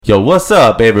Yo, what's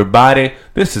up, everybody?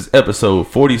 This is episode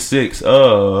 46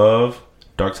 of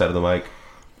Dark Side of the Mic.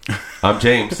 I'm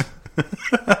James.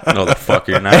 No, the fuck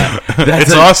you're not.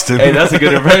 It's Austin. Hey, that's a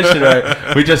good impression,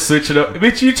 right? We just switch it up.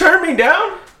 Bitch, you turn me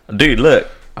down? Dude, look.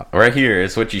 Right here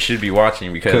is what you should be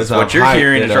watching because what you're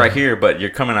hearing is right here, but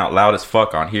you're coming out loud as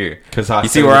fuck on here. You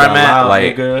see where I'm at? Loud,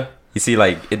 like, nigga. you see,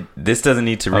 like, this doesn't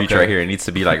need to reach right here. It needs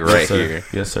to be, like, right here.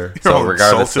 Yes, sir. So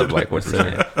regardless of, like, what's in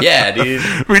it. Yeah, dude.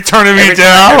 We're turning me Every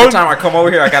down. time I come over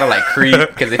here, I gotta, like, creep.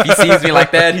 Because if he sees me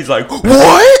like that, he's like,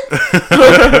 what?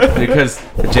 Because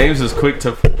James is quick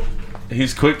to...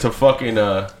 He's quick to fucking...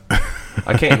 I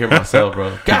can't hear myself,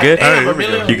 bro. God You good? damn, Hey,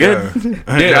 Emilio. You good? Dude,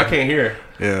 I can't hear.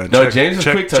 Yeah. No, check, James is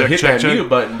check, quick to check, hit check, that check. mute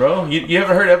button, bro. You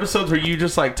ever heard episodes where you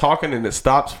just like talking and it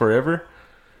stops forever?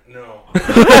 No.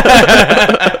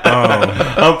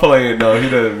 I'm playing. No, he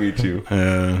doesn't mute you.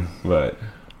 Yeah. But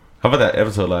how about that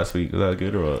episode last week? Was that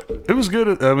good or what? It was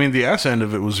good. I mean, the ass end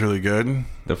of it was really good.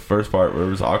 The first part where it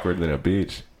was awkward than a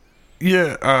bitch.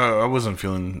 Yeah. I wasn't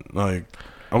feeling like.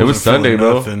 It was Sunday,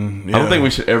 bro. Nothing. Yeah. I don't think we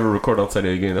should ever record on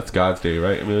Sunday again. That's God's day,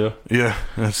 right, Emilio? Yeah.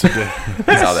 That's the day.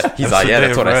 He's all that. He's all, yeah,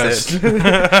 that's what I said.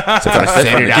 That's what I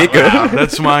said from the Wow, get-go.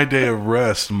 that's my day of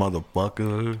rest,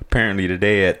 motherfucker. Apparently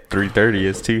today at 3:30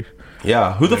 is too.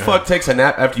 Yeah. Who the fuck takes a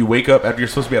nap after you wake up after you're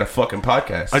supposed to be at a fucking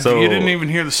podcast? You didn't even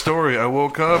hear the story. I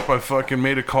woke up, I fucking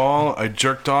made a call, I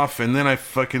jerked off, and then I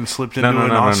fucking slipped into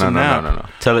an awesome nap. No.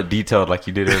 Tell it detailed like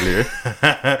you did earlier.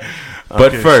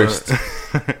 But first, so-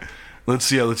 let's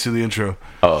do the intro.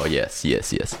 Oh, yes.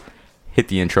 Hit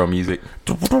the intro music.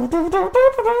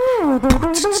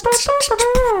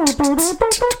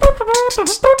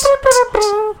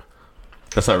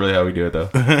 that's not really how we do it, though.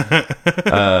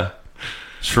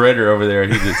 Shredder over there,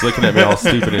 he's just looking at me all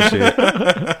stupid and shit.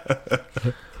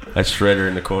 That's Shredder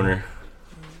in the corner.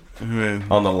 Man.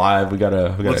 On the live, we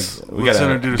gotta Let's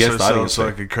introduce guest ourselves audience so I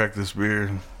there. could crack this beer.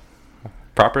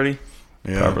 Properly?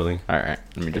 Yeah. properly. All right.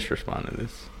 Let me just respond to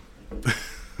this.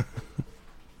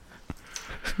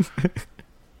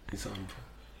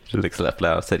 She looks left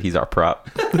out. Said he's our prop.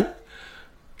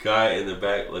 Guy in the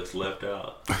back looks left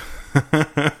out.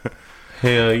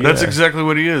 Hell yeah. That's exactly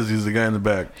what he is. He's the guy in the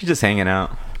back. He's just hanging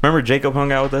out. Remember Jacob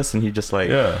hung out with us and he just like...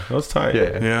 Yeah, that was tight.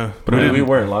 Yeah. Yeah. But we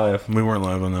weren't live. We weren't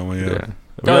live on that one yet. Yeah.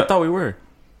 We Oh, I got- thought we were.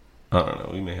 I don't know.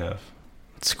 We may have.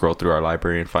 Scroll through our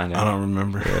library and find I out. don't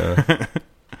remember. Yeah.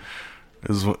 It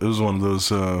was one of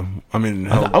those. I mean,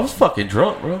 I was fucking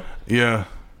drunk, bro. yeah.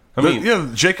 I mean, yeah.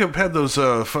 Jacob had those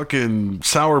fucking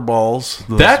sour balls.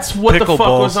 Those that's what the pickle fuck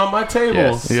balls. was on my table.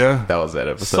 Yes. Yeah. That was that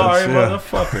episode. Sorry, yeah.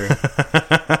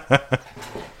 motherfucker.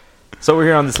 So we're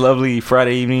here on this lovely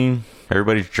Friday evening.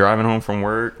 Everybody's driving home from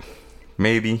work.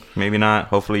 Maybe not.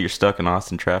 Hopefully you're stuck in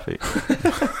Austin traffic.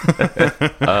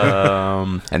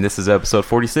 And this is episode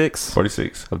 46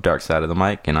 46. of Dark Side of the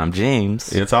Mic. And I'm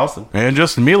James. It's awesome. And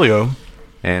just Emilio.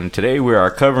 And today we are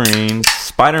covering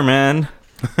Spider-Man,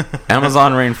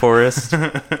 Amazon rainforest,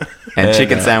 and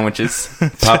chicken sandwiches.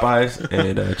 Popeyes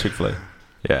and Chick-fil-A.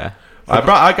 Yeah.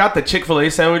 I got the Chick-fil-A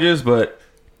sandwiches, but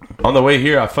on the way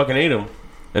here I fucking ate them,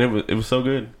 and it was so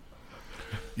good.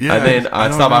 Yeah. And then I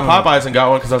don't stopped by know. Popeyes and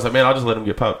got one because I was like, man, I'll just let them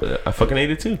get popped. But I fucking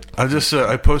ate it too. I just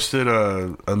I posted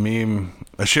a meme.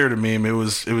 I shared a meme. It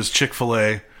was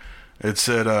Chick-fil-A. It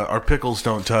said, "Our pickles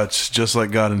don't touch, just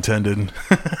like God intended."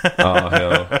 Oh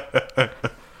hell!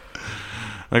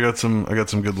 I got some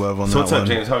good love on So that what's up, one.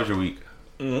 James? How was your week?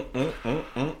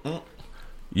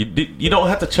 You don't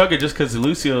have to chug it just because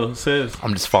Lucio says.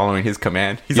 I'm just following his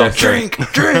command. He's Yes, sir. drink.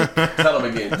 Tell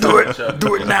him again. Do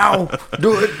it now.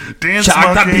 Do it. Dance, Chug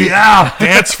the monkey. beer.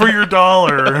 Dance for your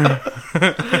dollar.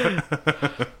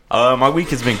 My week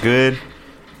has been good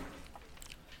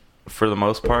for the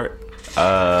most part.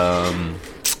 Not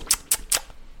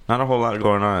a whole lot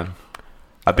going on.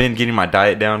 I've been getting my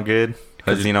diet down good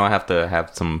because I have to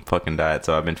have some fucking diet,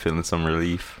 so I've been feeling some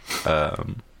relief.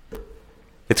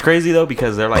 It's crazy though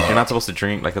because they're like you're not supposed to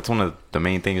drink. Like that's one of the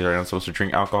main things. You're not supposed to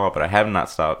drink alcohol, but I have not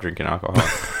stopped drinking alcohol.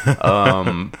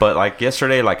 But like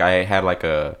yesterday, like I had like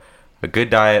a good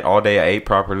diet all day. I ate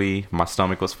properly. My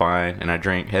stomach was fine, and I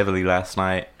drank heavily last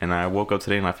night. And I woke up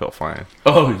today and I felt fine.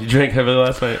 Oh, you drank heavily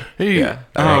last night? Hey, Yeah,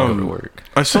 I didn't go to work.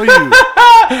 I saw you.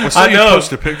 I saw you know.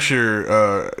 post a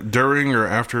picture during or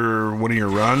after one of your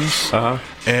runs,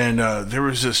 and there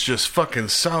was this just fucking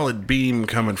solid beam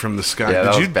coming from the sky. Yeah,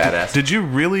 that was you, badass. Did you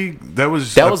really? That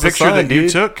was That a was the picture sun, that you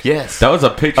dude. took. Yes. That was a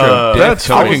picture of death that's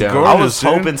coming fucking down. gorgeous. I was dude.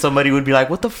 hoping somebody would be like,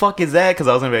 "What the fuck is that?" Because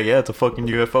I was gonna be like, "Yeah, it's a fucking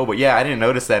UFO." But yeah, I didn't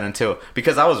notice that until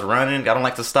because I was running. I don't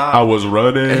like to stop. I was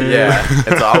running. Yeah,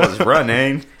 and so I was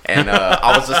running, And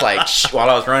I was just like, shh, while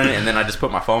I was running, and then I just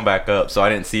put my phone back up, so I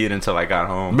didn't see it until I got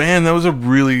home. Man, that was a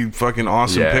really fucking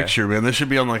awesome Yeah. picture, man. This should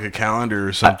be on like a calendar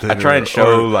or something. I try and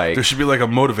show, like- there should be like a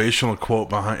motivational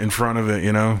quote in front of it,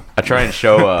 you know? I try and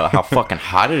show how fucking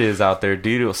hot it is out there,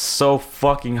 dude. It was so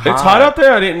fucking hot. It's hot out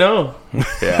there. I didn't know.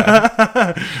 Yeah.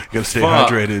 Gotta stay Fuck.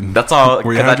 hydrated. That's all.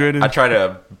 Were you 'cause hydrated? I try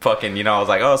to fucking, I was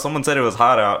like, oh, someone said it was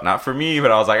hot out. Not for me,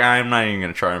 but I was like, I'm not even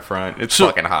going to try in front. It's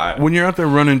fucking hot. When you're out there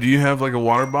running, do you have like a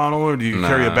water bottle or do you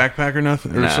carry a Nah. backpack or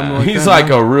nothing or Nah. something like He's that? like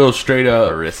a real straight I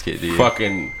up risk it, dude.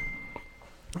 fucking.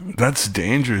 That's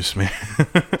dangerous, man.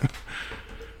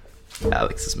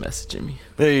 Alex is messaging me.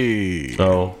 Hey.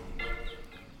 So,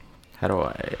 How do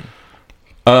I?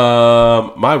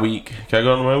 my week. Can I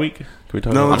go on my week? Can we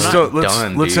talk No, about let's not let's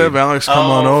done, let's dude. have Alex come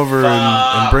on over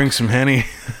and bring some Henny.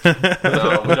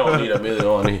 No, we don't need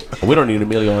Emilio on. We don't need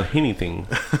Emilio on anything.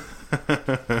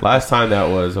 Last time that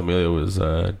was Emilio was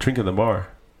drinking the bar,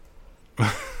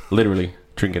 literally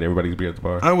drinking everybody's beer at the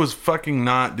bar. I was fucking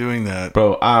not doing that.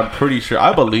 Bro, I'm pretty sure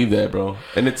I believe that, bro.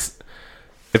 And it's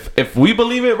if we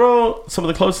believe it, bro. Some of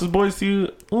the closest boys to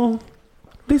you,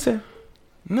 Lisa.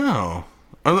 No.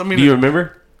 I mean, Do you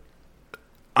remember?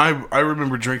 I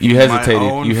remember drinking You hesitated. my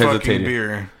own You fucking hesitated.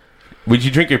 beer. Would you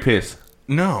drink your piss?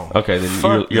 No. Okay, then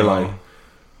Fuck you're no. lying.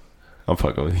 I'm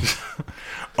fucking with you.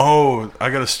 Oh, I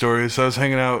got a story. So I was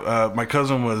hanging out. My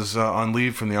cousin was on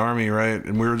leave from the army, right?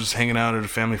 And we were just hanging out at a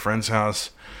family friend's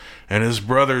house. And his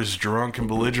brother's drunk and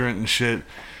belligerent and shit.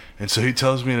 And so he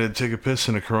tells me to take a piss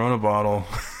in a Corona bottle.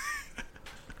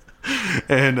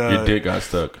 And Your dick got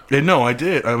stuck. and no, I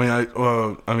did. I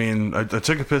mean, I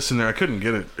took a piss in there. I couldn't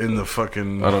get it in the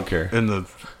fucking. I don't care. In the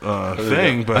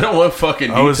thing, but I don't want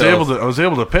fucking. I was details.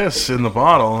 able to piss in the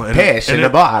bottle. And piss and in the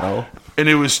bottle. and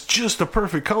it was just the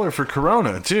perfect color for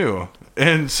Corona too.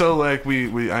 And so like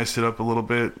we iced it up a little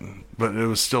bit, but it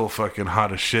was still fucking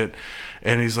hot as shit.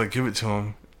 And he's like, give it to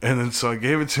him. And then so I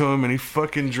gave it to him, and he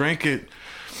fucking drank it.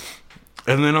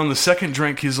 And then on the second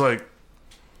drink, he's like,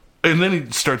 and then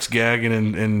he starts gagging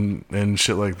and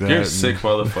shit like that. You're a And- sick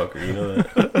motherfucker. You know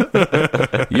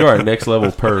that. You are a next level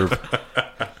perv.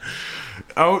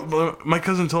 My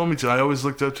cousin told me to. I always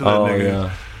looked up to that Oh nigga.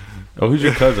 yeah. Oh, who's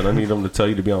your cousin? I need him to tell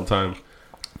you to be on time.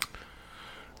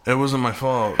 It wasn't my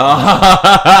fault.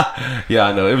 Yeah,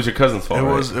 I know. It was your cousin's fault. It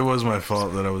right? was my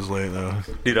fault that I was late though.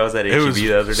 Dude, I was at It HEB was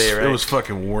the other day, right? It was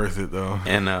fucking worth it though.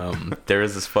 And there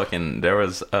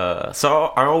was so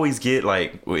I always get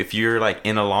like if you're like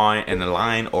in a line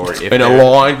or if In a there-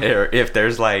 line? or if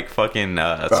there's like fucking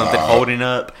something holding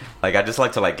up, like I just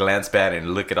like to like glance back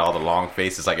and look at all the long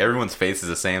faces. Like everyone's face is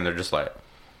the same. They're just like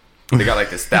they got like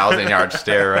this 1,000-yard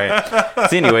stare, right?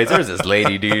 So anyways, there was this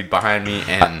lady, dude, behind me,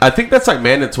 and I think that's like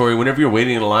mandatory. Whenever you're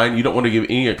waiting in line, you don't want to give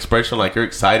any expression like you're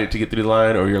excited to get through the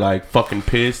line or you're like fucking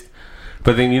pissed.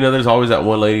 But then there's always that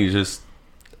one lady who's just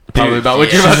probably about what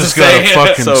yeah. you're about She's to just say. got a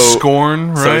fucking So-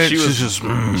 scorn, right? she was She's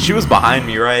just she was behind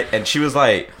me, right? And she was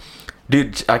like,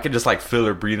 dude, I could just like feel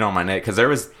her breathing on my neck because there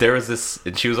was this,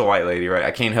 and she was a white lady, right?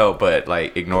 I can't help but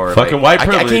like ignore her. Fucking like, white I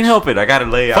privilege. can't help it. I gotta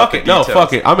lay out. Fuck the it. No, details.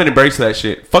 fuck it. I'm gonna embrace that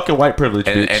shit. Fucking white privilege,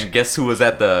 bitch. And guess who was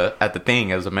at the thing?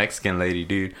 It was a Mexican lady,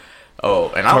 dude.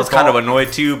 Oh, and I was kind of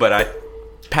annoyed too, but I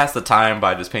passed the time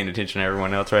by just paying attention to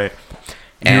everyone else, right?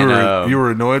 And you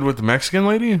were annoyed with the Mexican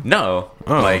lady? no,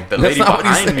 Oh. like the That's lady not what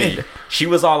he behind me, said. she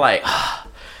was all like,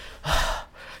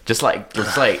 just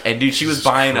like, and dude, she was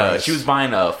buying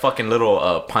a fucking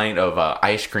little pint of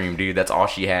ice cream, dude. That's all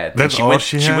she had. That's she all went,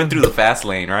 she She had? went through the fast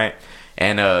lane, right?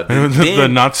 And the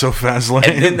then, not so fast lane.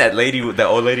 and then that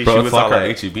old lady, Bro, she it's was like all our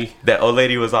like, HEB. that old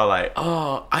lady was all like,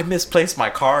 oh, I misplaced my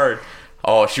card.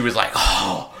 Oh, she was like,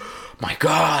 oh my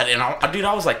god. And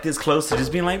I was like this close to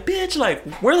just being like, bitch, like,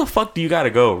 where the fuck do you gotta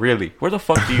go? Really? Where the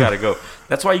fuck do you gotta go?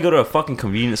 That's why you go to a fucking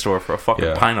convenience store for a fucking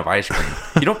Yeah. pint of ice cream.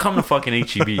 You don't come to fucking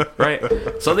HEB, right?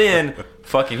 So then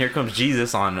fucking here comes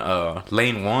Jesus on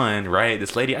lane 1, right?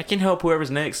 This lady, I can't help whoever's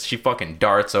next. She fucking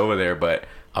darts over there, but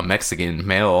a Mexican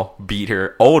male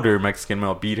older Mexican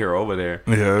male beat her over there.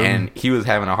 Yeah. And he was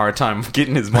having a hard time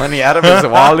getting his money out of his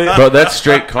wallet. Bro, that's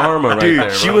straight karma right Dude,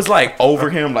 there, she bro. was like over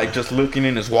him, like just looking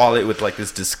in his wallet with like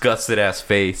this disgusted ass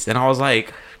face. And I was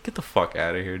like, get the fuck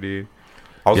out of here, dude.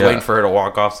 I was Yeah. waiting for her to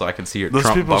walk off so I can see her Those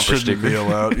Trump people bumper shouldn't sticker. be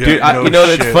allowed. Yeah, Dude,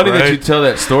 it's shit, funny that right? you tell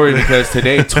that story because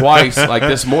today, twice, like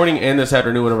this morning and this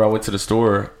afternoon, whenever I went to the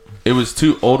store, it was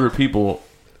two older people.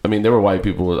 I mean, they were white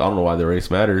people. I don't know why the race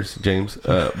matters, James.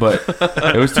 But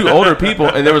it was two older people,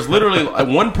 and there was literally like,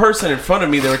 one person in front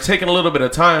of me. They were taking a little bit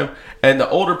of time, and the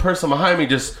older person behind me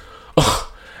just,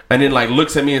 and then like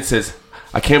looks at me and says,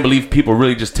 I can't believe people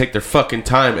really just take their fucking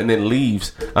time and then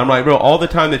leaves. I'm like, bro, all the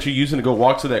time that you're using to go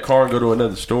walk to that car and go to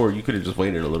another store, you could have just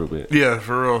waited a little bit. Yeah,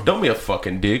 for real. Don't be a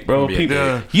fucking dick, bro. People,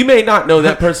 Yeah. you may not know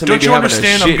that person. Don't may be you having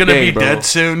understand? a shit I'm gonna day, be bro. dead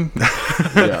soon.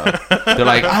 Yeah. They're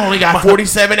like, I only got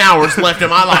 47 hours left in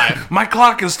my life. My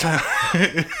clock is time.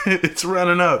 It's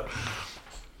running up.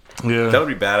 Yeah. That would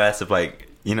be badass if, like,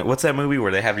 you know, what's that movie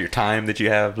where they have your time that you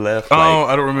have left? Oh, Like,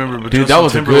 I don't remember. But Dude, Justin that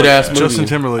was a Timberlake- good-ass movie. Justin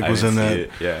Timberlake I was in didn't see that.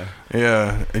 it. Yeah.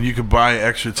 Yeah, and you could buy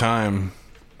extra time.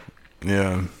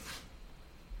 Yeah.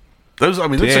 That's a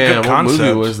Damn, good what concept.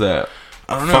 movie was that?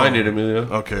 I don't know. Find it, Emilio.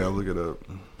 Okay, I'll look it up.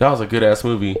 That was a good ass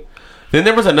movie. Then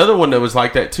there was another one that was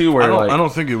like that too, where I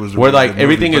don't think it was a where really like good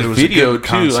everything movie, but is it was a videoed good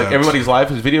too. Like concept. everybody's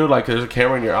life is videoed. Like there's a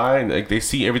camera in your eye, and like they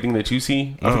see everything that you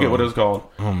see. I forget Oh. what it was called.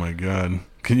 Oh my god!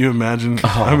 Can you imagine?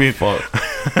 Oh, I mean, fuck.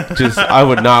 Just I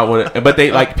would not want to. But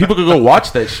they like people could go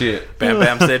watch that shit. Bam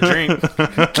Bam said drink.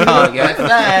 Oh,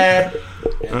 yes,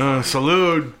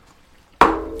 salute.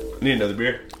 Need another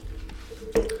beer?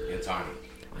 In time.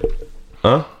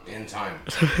 Huh? In time.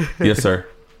 Yes, sir.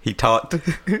 He talked.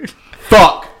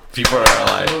 Fuck. People are The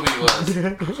like, movie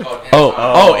was called In Oh, Time.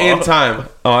 oh, in time.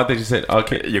 Oh, I thought you said.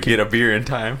 Okay, you get a beer in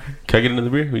time. can I get another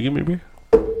beer? Will you give me a beer?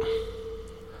 If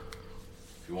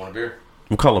you want a beer.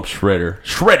 We'll call him Shredder.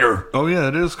 Shredder. Oh yeah,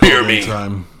 it is called Beer In me.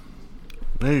 Time.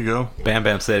 There you go. Bam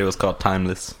Bam said it was called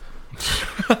Timeless.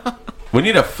 We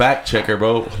need a fact checker,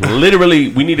 bro. Literally,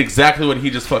 we need exactly what he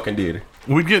just fucking did.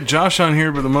 We'd get Josh on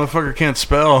here, but the motherfucker can't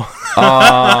spell.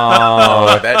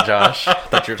 Oh, that Josh. I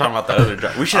thought you were talking about the other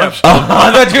Josh. We should have.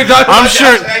 I thought you were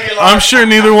talking I'm sure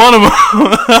neither one of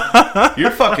them.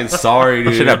 You're fucking sorry,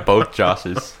 We should dude. have both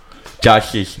Joshes.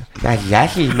 Josh's.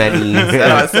 Josh's money. Is that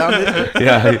how it sounded?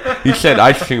 Yeah, he said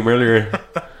ice cream earlier.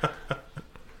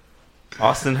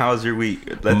 Austin, how was your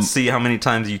week? Let's see how many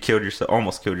times you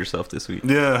almost killed yourself this week.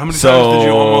 Yeah, how many So- times did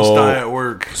you almost die at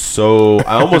work? So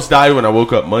I almost died when I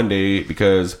woke up Monday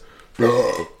because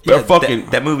Yeah,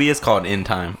 fucking that movie is called In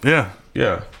Time. Yeah.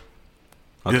 yeah.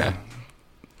 Okay. Yeah.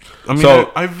 I mean,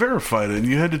 So- I verified it.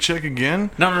 You had to check again?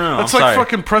 No. That's I'm like sorry.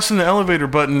 fucking pressing the elevator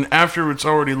button after it's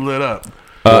already lit up.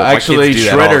 my Actually, kids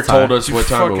do that all Shredder the time. told us You what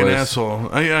time fucking it was. asshole.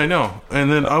 I know.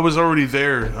 And then I was already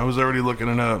there. I was already looking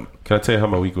it up. Can I tell you how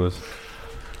my week was?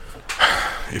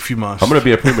 If you must. I'm gonna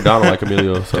be a prima donna like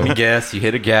Emilio. So Let me guess. You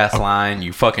hit a gas line.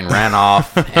 You fucking ran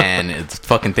off, and its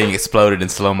fucking thing exploded in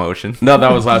slow motion. no, that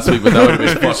was last week, but that would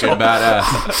have been fucking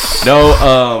badass.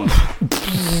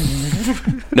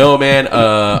 No, man.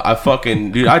 I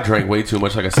fucking dude. I drank way too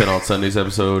much, like I said on Sunday's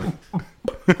episode.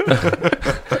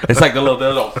 It's like the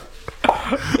little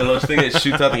thing that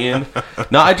shoots out the end.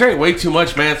 No, I drank way too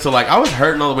much, man. So like, I was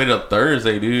hurting all the way to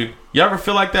Thursday, dude. You ever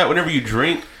feel like that whenever you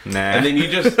drink, Nah. and then you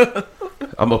just,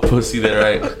 I'm a pussy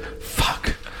then, right?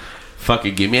 Fuck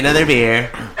it, give me another beer.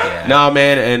 Yeah. Nah,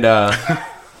 man, and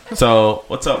so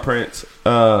what's up, Prince?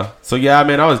 So yeah,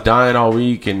 man, I was dying all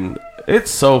week, and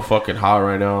it's so fucking hot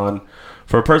right now. And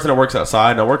for a person that works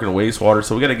outside, and I work in wastewater,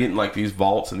 so we gotta get in like these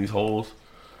vaults and these holes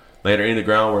that are in the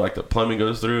ground where like the plumbing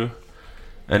goes through.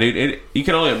 And you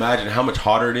can only imagine how much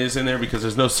hotter it is in there because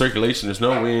there's no circulation, there's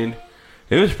no wind.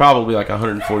 It was probably like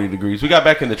 140 degrees. We got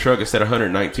back in the truck, it said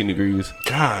 119 degrees.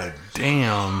 God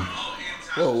damn.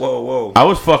 Whoa. I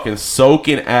was fucking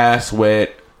soaking ass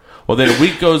wet. Well, then a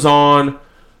week goes on.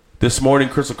 This morning,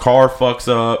 Crystal car fucks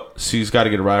up. She's got to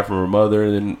get a ride from her mother.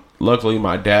 And then luckily,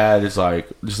 my dad is like,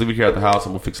 just leave it here at the house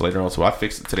and we'll fix it later on. So I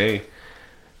fixed it today.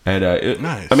 And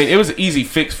Nice. I mean, it was an easy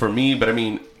fix for me, but I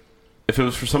mean, if it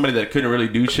was for somebody that couldn't really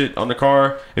do shit on the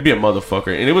car, it'd be a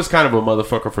motherfucker. And it was kind of a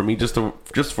motherfucker for me, just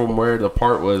from where the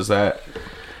part was at.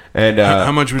 And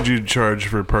How much would you charge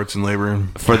for parts and labor?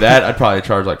 for that, I'd probably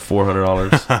charge like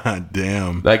 $400.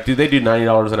 Damn. Like, dude, they do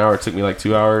 $90 an hour. It took me like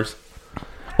 2 hours.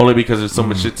 Only because there's so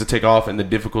much shit to take off and the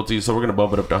difficulty. So we're going to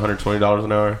bump it up to $120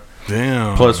 an hour.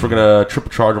 Damn. Plus, we're going to triple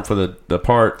charge them for the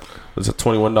part. It's a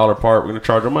 $21 part. We're going to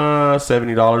charge them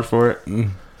 $70 for it.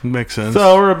 Makes sense.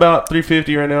 So we're about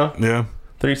 $350 right now. yeah.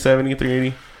 $370,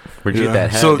 $380. Where'd you get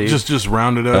that hat, So dude? just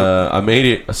round it up. I made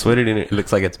it. I sweated in it. It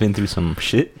looks like it's been through some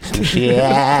shit.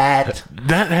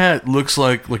 That hat looks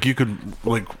like you could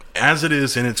like as it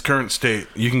is in its current state.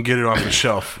 You can get it off the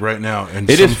shelf right now. And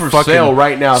It is for sale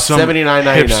right now, some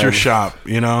 $79.99. hipster shop,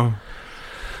 you know,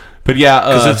 But yeah,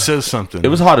 because it says something. it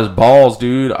was hot as balls,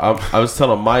 dude. I was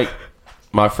telling Mike,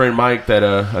 my friend Mike, that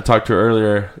I talked to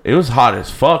earlier. It was hot as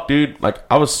fuck, dude. Like,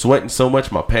 I was sweating so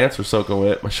much, my pants were soaking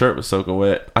wet, my shirt was soaking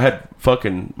wet. I had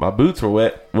fucking, my boots were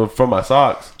wet from my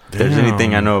socks. If there's Damn.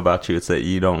 anything I know about you, it's that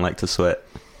you don't like to sweat.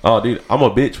 Oh, dude, I'm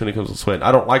a bitch when it comes to sweating.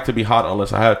 I don't like to be hot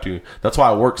unless I have to. That's why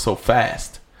I work so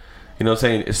fast. You know what I'm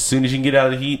saying? As soon as you can get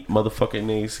out of the heat, motherfucking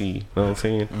AC. You know what I'm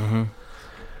saying?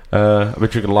 I've been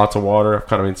drinking lots of water. I've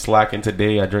kind of been slacking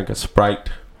today. I drank a Sprite.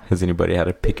 Has anybody had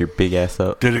to pick your big ass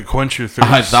up? Did it quench your thirst?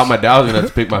 I thought my dad was gonna have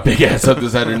to pick my big ass up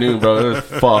this afternoon, bro. It was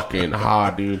fucking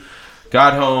hot, dude.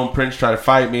 Got home, Prince tried to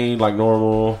fight me like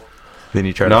normal. Then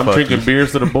he tried Now to I'm fuck drinking you.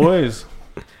 beers to the boys.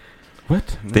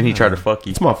 What? Then he tried to fuck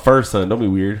you. It's my first son. Don't be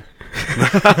weird.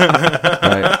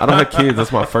 I don't have kids.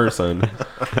 That's my first son.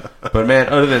 But man,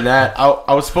 other than that,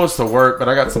 I was supposed to work, but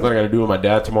I got something I got to do with my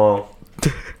dad tomorrow.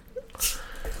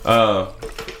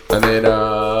 And then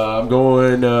I'm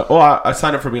going. I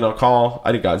signed up for being on call.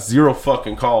 I got 0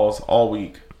 fucking calls all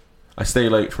week. I stay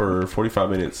late for 45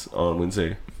 minutes on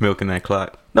Wednesday. Milking that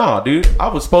clock. Nah, dude, I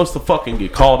was supposed to fucking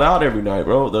get called out every night,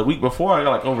 bro. The week before, I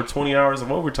got like over 20 hours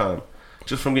of overtime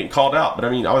just from getting called out. But I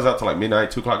mean, I was out till like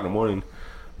midnight, 2 o'clock in the morning.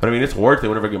 But I mean, it's worth it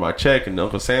whenever I get my check and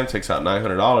Uncle Sam takes out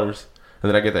 $900 and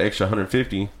then I get the extra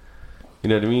 $150. You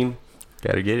know what I mean?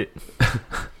 Gotta get it.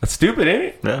 That's stupid, ain't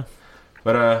it? Yeah,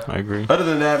 But I agree. other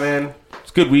than that, man,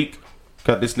 it's a good week.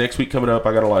 Got this next week coming up.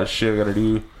 I got a lot of shit I got to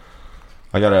do.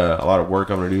 I got a lot of work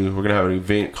I'm going to do. We're going to have an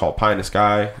event called Pie in the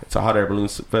Sky. It's a hot air balloon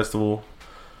festival.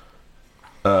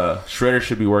 Shredder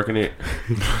should be working it.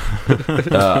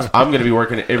 I'm going to be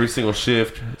working it every single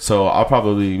shift. So I'll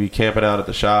probably be camping out at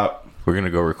the shop. We're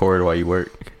gonna go record while you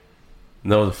work.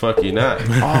 No, the fuck you not.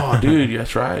 Oh, dude,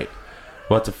 that's right.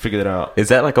 We'll have to figure that out. Is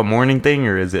that like a morning thing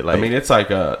or is it like? I mean, it's like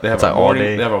they have It's a like all morning.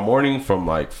 day? They have a morning from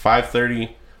like 5:30.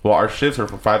 Well, our shifts are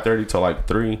from 5:30 till like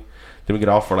 3. Then we get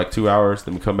off for like 2 hours.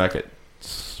 Then we come back at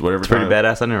whatever it's pretty time.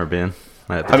 badass. I've never been.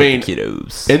 I mean,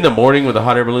 kiddos. In the morning with the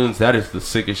hot air balloons, that is the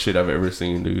sickest shit I've ever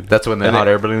seen, dude. That's when the And hot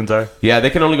they- air balloons are. Yeah,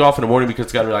 they can only go off in the morning because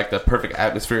it's got to be like the perfect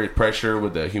atmospheric pressure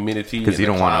with the humidity. 'Cause and you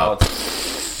the don't wanna-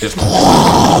 clouds. Just,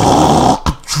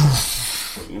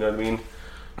 you know what I mean?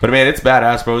 But man, it's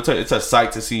badass, bro. It's a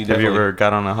sight to see. Have Definitely. you ever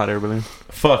got on a hot air balloon?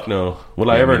 Fuck no.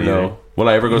 Will I Yeah, ever? me neither. No. Will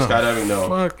I ever go skydiving? No.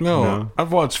 Fuck no. No.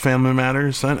 I've watched Family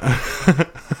Matters. You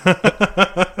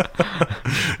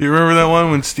remember that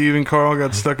one when Steve and Carl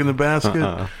got stuck in the basket?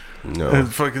 No.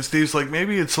 And fucking Steve's like,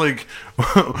 maybe it's like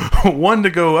 1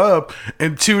 to go up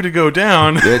and 2 to go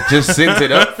down. It just sends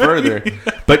it up further.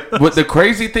 But what the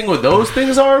crazy thing with those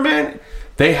things are, man,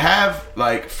 they have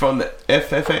like from the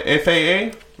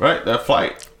FAA, right? The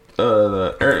flight,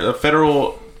 the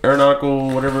Federal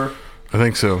Aeronautical, whatever. I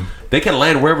think so. They can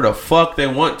land wherever the fuck they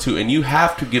want to, and you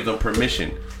have to give them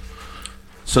permission.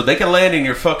 So they can land in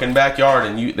your fucking backyard,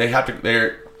 and you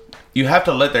have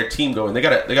to let their team go. And they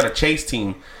got a chase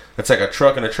team that's like a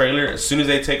truck and a trailer. As soon as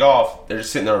they take off, they're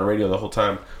just sitting there on the radio the whole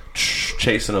time,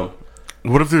 chasing them.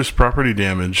 What if there's property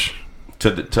damage?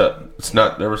 It's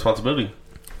not their responsibility.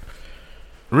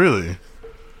 Really?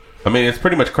 I mean, it's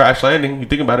pretty much crash landing. You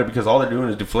think about it, because all they're doing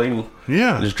is deflating,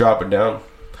 Yeah. and just dropping down.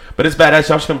 But it's badass.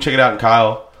 Y'all should come check it out in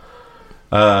Kyle.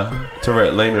 It's over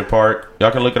at Lehman Park.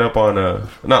 Y'all can look it up on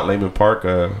not Lehman Park,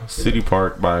 City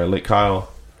Park by Lake Kyle.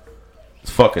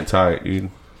 It's fucking tight, dude.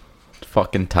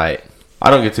 Fucking tight. I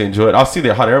don't get to enjoy it. I'll see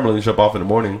the hot air balloons jump off in the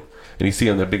morning, and you see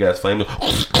them, the big ass flame.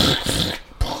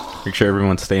 Make sure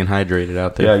everyone's staying hydrated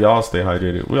out Yeah, there. y'all stay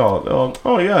hydrated. We all.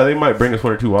 Oh yeah, they might bring us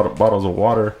 1 or 2 bottles of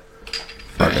water.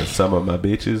 Fucking some of my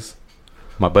bitches.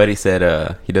 My buddy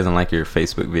said he doesn't like your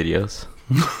Facebook videos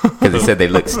because he said they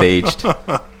look staged.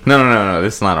 No.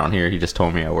 This is not on here. He just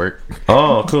told me at work.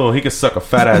 Oh, cool. He can suck a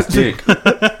fat ass dick.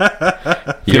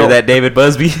 You hear that, David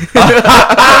Busby?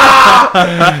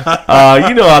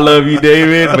 You know I love you,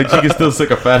 David, but you can still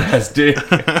suck a fat ass dick.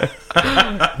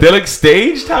 They look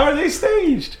staged? How are they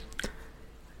staged?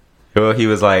 Well, he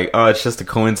was like, "Oh, it's just a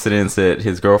coincidence that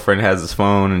his girlfriend has his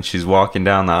phone and she's walking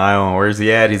down the aisle. And where's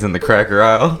he at? He's in the cracker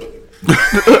aisle."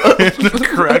 The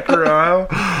cracker aisle?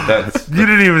 That's You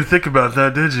didn't even think about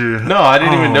that, did you? no, I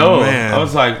didn't even know. Man. I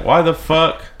was like, why the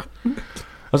fuck? I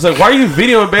was like, why are you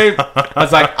videoing, babe? I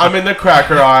was like, I'm in the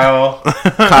cracker aisle.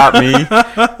 Caught me,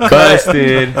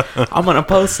 Busted. I'm gonna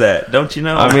post that. Don't you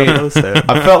know? I I'm mean, gonna post that.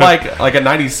 I felt like a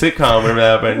 90s sitcom whenever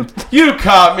that happened. You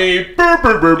caught me. Brr,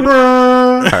 brr, brr, brr.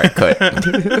 All right, cut.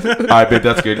 All right, babe,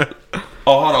 that's good.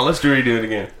 Oh, hold on. Let's redo it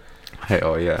again. Hey,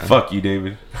 oh yeah. Fuck you,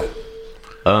 David.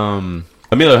 How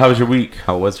Emilio, how was your week?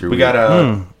 was your We week?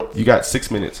 got you got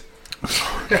 6 minutes.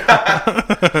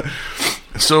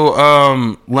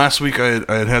 So last week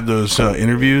I had those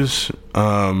interviews.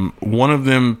 One of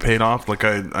them paid off. Like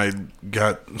I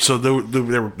got so they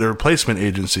were placement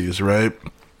agencies, right?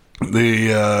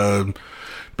 They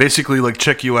basically like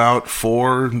check you out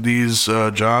for these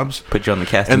jobs. Put you on the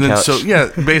casting And then couch. so yeah,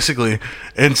 basically,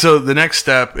 and so the next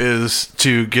step is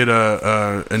to get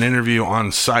an interview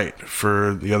on site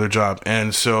for the other job.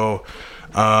 And so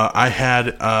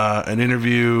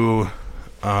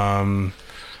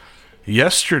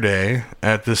yesterday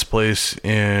at this place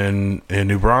in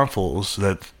New Braunfels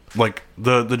that like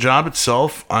the job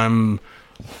itself I'm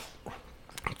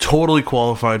totally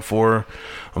qualified for.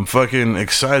 I'm fucking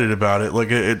excited about it. Like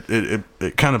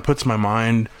it kind of puts my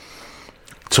mind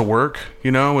to work,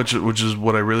 you know, which is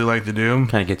what I really like to do.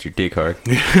 Kind of gets your dick hard.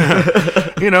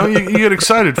 You know, you get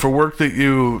excited for work that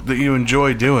you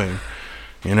enjoy doing.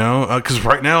 You know, because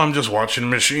right now I'm just watching a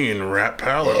machine wrap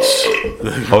pallets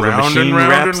round and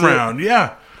round and round.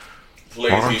 Yeah. Why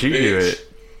don't you do it?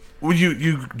 Well,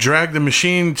 you drag the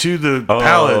machine to the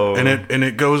pallet and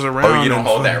it goes around. Oh, you don't and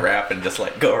hold that wrap and just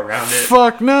like go around it.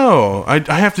 Fuck no! I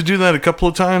have to do that a couple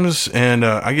of times and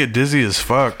I get dizzy as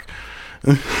fuck.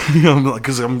 You know,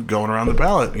 because I'm going around the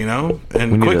pallet, you know,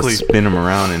 and We need quickly to spin them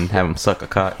around and have them suck a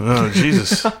cock. Oh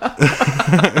Jesus!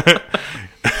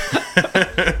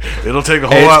 It'll take a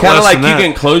whole Hey, it's lot kind of less like than you that.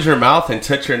 can close your mouth and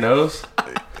touch your nose.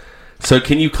 So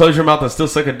can you close your mouth and still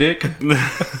suck a dick?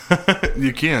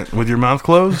 You can't with your mouth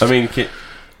closed. I mean,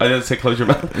 I didn't say close your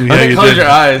mouth. Yeah, I mean, you close did. your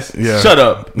eyes. Yeah. Shut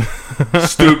up,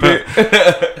 stupid.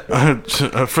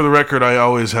 For the record, I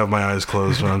always have my eyes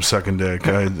closed when I'm sucking dick.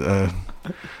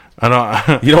 I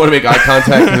don't You don't want to make eye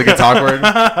contact because it gets awkward.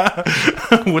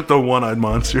 with the one-eyed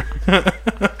monster.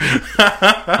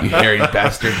 You hairy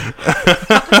bastard.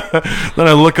 Then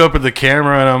I look up at the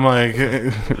camera and I'm like,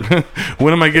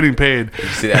 when am I getting paid? You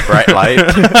see that bright light?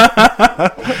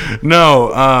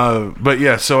 No, but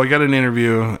yeah, so I got an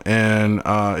interview and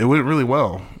it went really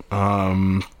well.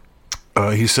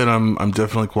 He said I'm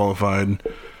definitely qualified,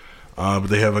 but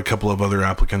they have a couple of other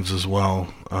applicants as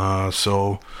well.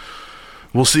 So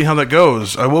we'll see how that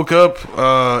goes. I woke up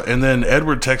and then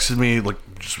Edward texted me like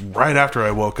just right after I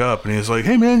woke up, and he's like,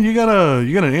 "Hey man, you got an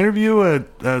interview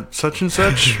at such and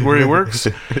such where he works?"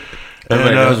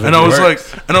 Everybody knows where and I he was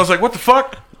works. like, "What the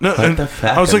fuck?" No, and the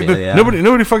fuck, I was like, Amelia?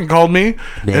 nobody fucking called me,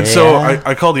 and so Yeah.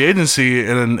 I called the agency,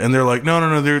 and they're like,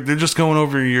 no, they're just going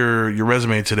over your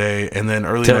resume today, and then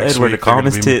early Tell next Edward week to calm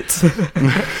they're his gonna be-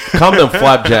 tits. Calm them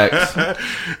flapjacks.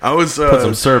 I was Put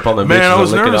some syrup on the man. bitches I and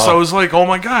was lick it nervous. off. I was like, oh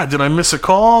my god, did I miss a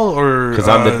call or? Because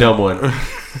I'm the dumb one.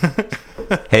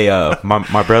 Hey,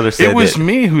 my brother said It was that,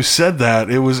 me who said that.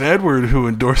 It was Edward who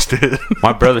endorsed it.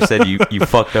 my brother said you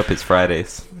fucked up his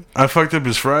Fridays I fucked up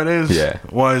his Fridays. Yeah.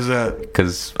 Why is that?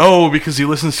 because Oh, because he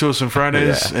listens to us on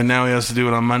Fridays, Yeah. and now he has to do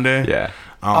it on Monday. yeah.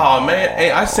 Oh man,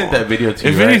 hey, I sent that video to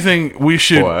you. If right? anything, we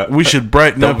should What?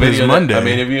 brighten the up his video Monday. that I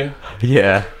made of you,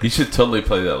 Yeah. you should totally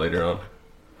play that later on.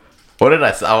 What did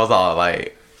I say? I was all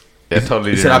like, I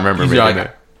totally You didn't said remember you're making like,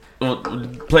 it. We'll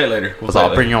play it later. I was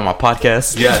all, bring you on my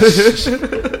podcast. Yes.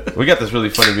 We got this really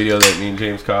funny video that me and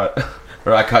James caught,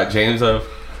 or I caught James of.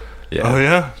 Yeah. Oh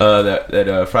yeah.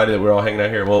 That Friday that we're all hanging out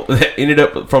here. Well, it ended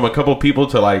up from a couple people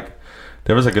to like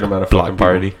there was a good amount of Block fucking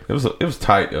party. People. It was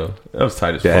tight though. It was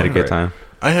tight as Yeah, I fuck. had a good right? time.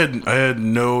 I had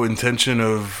no intention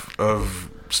of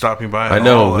stopping by. I at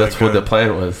know all. that's Like, what the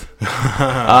plan was.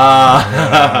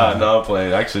 No, I'm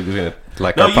playing. Actually, we're gonna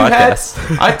Like no. our You had.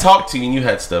 podcast. I talked to you and you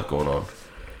had stuff going on.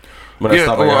 When I Yeah,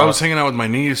 stopped by well, your I was house. hanging out with my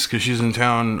niece because she's in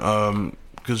town.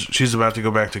 Because she's about to go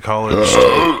back to college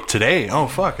today. Oh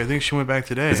fuck! I think she went back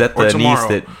today. Is that Or the tomorrow.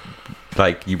 niece that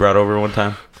like you brought over one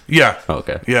time? Yeah. Oh,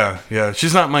 okay. Yeah.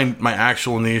 She's not my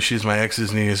actual niece. She's my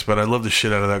ex's niece, but I love the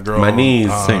shit out of that girl. My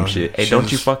niece. Same shit. Hey, don't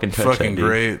she's you fucking touch fucking that, dude.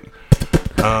 great.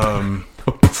 Oh,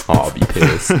 I'll be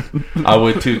pissed. I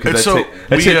would too And because so,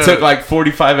 that we, shit took like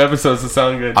 45 episodes to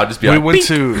sound good. I'll just be we like, went "Beep."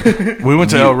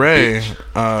 to El Rey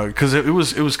because it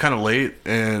was kind of late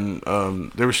and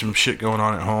there was some shit going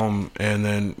on at home, and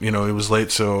then it was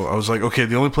late, so I was like, okay,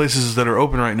 the only places that are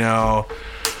open right now.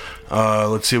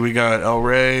 Let's see, we got El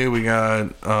Rey, we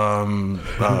got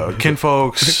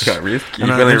Kinfolks. Got risky. And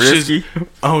You I- feeling and she's- risky?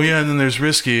 Oh yeah, and then there's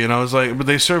Risky, and I was like, but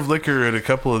they serve liquor at a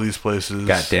couple of these places.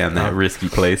 God damn that risky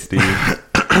place, dude.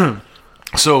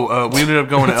 So we ended up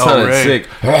going to El sounded Rey. sick.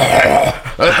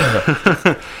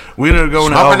 We ended up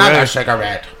going to El Rey,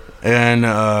 cigarette.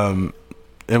 and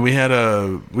we had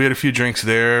a few drinks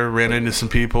there. Ran into some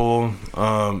people.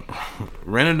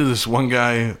 Ran into this one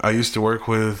guy I used to work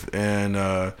with, and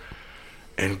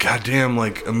goddamn,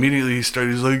 like immediately he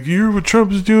started. He's like, "You hear what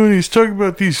Trump is doing? He's talking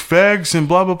about these fags and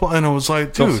blah blah blah." And I was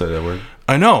like, Don't "Dude, say that word.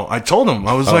 I know." I told him.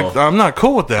 I was like, "I'm not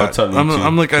cool with that." I'm telling you too.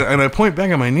 I'm like, and I point back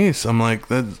at my niece. I'm like,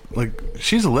 "That's like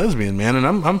she's a lesbian, man," and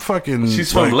I'm fucking.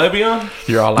 She's from like, Lebanon.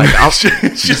 You're all like, I'm,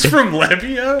 she's from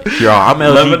Libya. you're all, I'm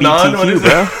Lebanon, what is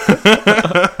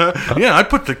LGBTQ, bro. Yeah, I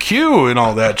put the Q in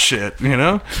all that shit.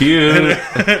 Cute.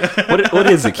 What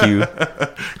is a Q?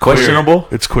 Questionable?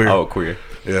 It's queer. Oh, queer.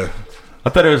 Yeah. I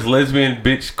thought it was lesbian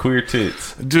bitch queer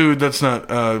tits. Dude, that's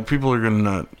not. People are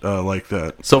gonna not like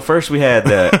that. So first we had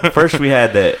the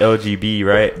LGB,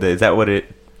 right? Is that what it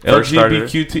first started?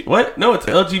 LGBTQT. What? No, it's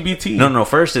LGBT. No.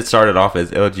 First it started off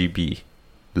as LGB,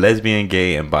 lesbian,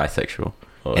 gay, and bisexual.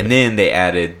 Oh, and yeah. then they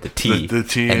added the T. The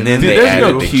T, And and then then they there's added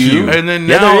no the Q. Q. And then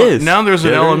Yeah, now, there is. now there's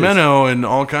an Yeah, there is. elemento and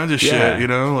all kinds of shit. Yeah. You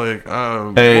know, like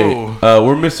Hey, whoa.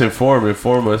 we're misinformed.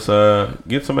 Inform us.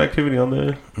 Get some activity on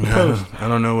the post. I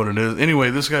don't know what it is.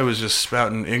 Anyway, this guy was just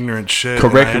spouting ignorant shit.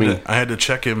 Correct and me. I had to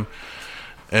check him,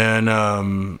 and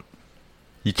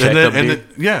You checked and up, then, dude?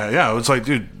 yeah. It was like,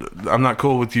 dude, I'm not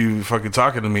cool with you fucking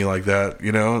talking to me like that.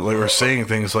 You know, like or saying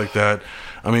things like that.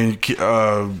 I mean,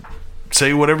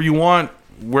 say whatever you want,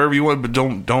 wherever you want, but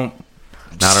don't Not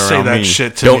say around that me.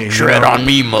 shit to Don't me. tread you know? on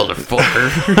me,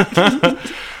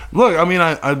 motherfucker. Look, I mean,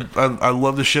 I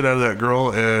love the shit out of that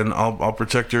girl, and I'll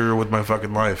protect her with my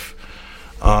fucking life.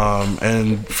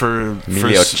 And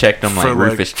Emilio checked him like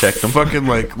Rufus checked him. Fucking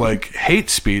like hate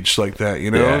speech like that,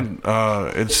 you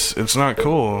know. It's not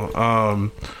cool.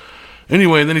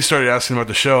 Anyway, then he started asking about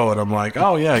the show, and I'm like,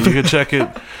 oh yeah, you can check it.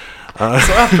 So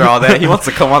after all that, he wants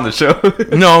to come on the show.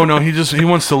 No, he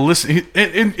wants to listen.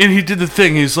 And he did the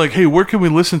thing. He's like, hey, where can we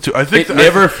listen to? I think It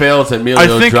never fails.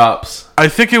 Emilio drops. I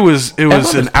think it was on an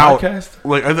this out. podcast?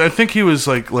 Like I think he was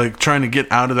like trying to get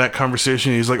out of that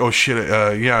conversation. He's like, oh shit,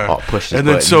 yeah. Oh, push his and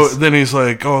then buttons. then he's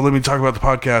like, oh, let me talk about the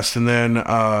podcast. And then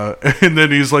and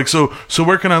then he's like, so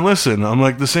where can I listen? I'm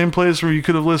like, the same place where you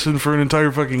could have listened for an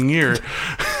entire fucking year.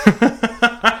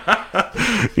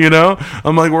 You know,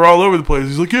 I'm like, we're all over the place.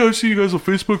 He's like, yeah, I see you guys on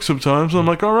Facebook sometimes. I'm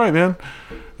like, all right, man.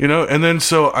 You know, and then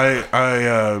so I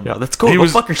Yeah, that's cool. he Go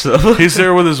was- fuck yourself. He's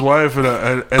there with his wife, and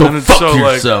Go then it's fuck so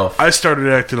yourself. like I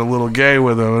started acting a little gay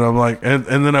with him, and I'm like, and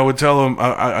then I would tell him,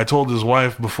 I told his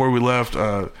wife before we left,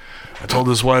 I told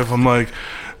his wife, I'm like,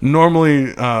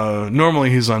 normally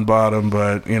he's on bottom,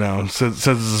 but you know, since it's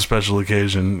a special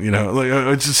occasion, you know, like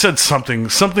I just said something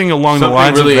along the Something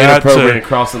lines really of that. inappropriate and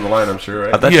crossing the line. I'm sure,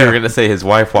 I right? thought you Yeah. were gonna say his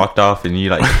wife walked off and you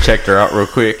like checked her out real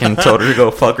quick and told her to go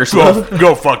fuck herself.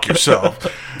 Go fuck yourself.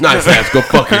 Nice ass. Go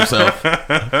fuck yourself.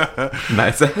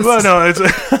 Nice. But no, it's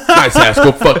Nice ass.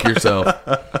 Go fuck yourself.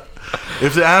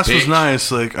 if the ass was Bitch.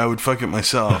 nice, like I would fuck it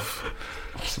myself.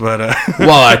 But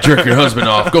While I jerk your husband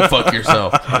off, go fuck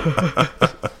yourself.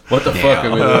 What the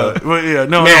fuck? but yeah,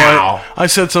 no, Meow. I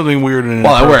said something weird and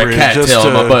While I wear a inappropriate cat just tail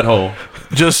in my to- butthole.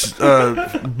 just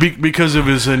because of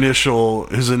his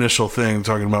initial thing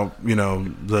talking about, you know,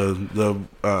 the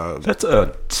That's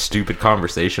a stupid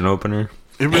conversation opener.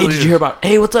 it Hey, really did you hear about?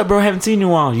 Hey, what's up, bro? Haven't seen you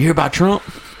in a while. You hear about Trump?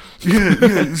 yeah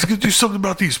he's gonna do something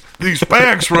about these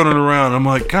bags running around. I'm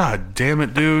like, god damn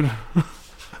it, dude.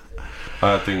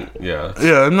 I think, yeah.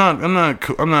 Yeah, I'm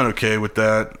not okay with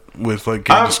that, with like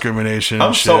gay discrimination and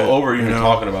I'm shit, so over you even know?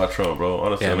 talking about Trump, bro.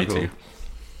 Honestly, Yeah, I'm me cool. too.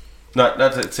 Not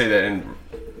to say that in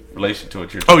relation to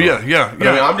what you're Oh talking yeah, about. yeah, But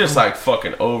I mean, yeah. I'm just like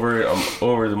fucking over it. I'm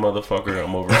over the motherfucker.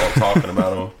 I'm over all talking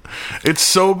about him. It's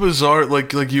so bizarre,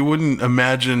 like you wouldn't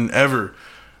imagine ever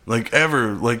like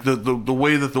the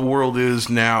way that the world is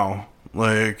now.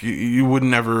 Like you would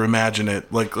never imagine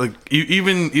it. Like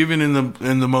even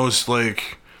in the most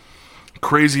like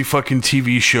crazy fucking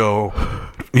TV show,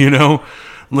 you know,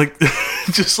 like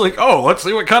just like, oh, let's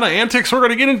see what kind of antics we're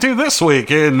gonna get into this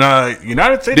week in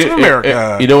United States of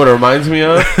America. You know what it reminds me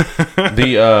of?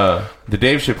 The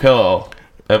Dave Chappelle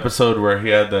episode where he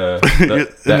had that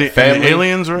the family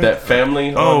aliens, right? That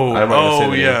family. Oh, I'm not gonna say oh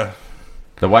the name. yeah,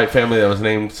 The white family that was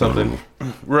named something.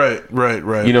 right.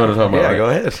 You know what I'm talking about? Yeah, right? go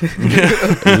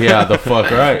ahead. Yeah, the fuck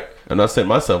right. And I set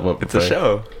myself up. It's a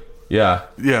show. Yeah.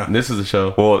 Yeah. And this is a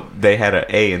show. Well, they had an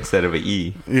A instead of an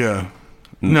E. Yeah.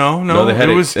 No, they had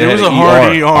it was they had a an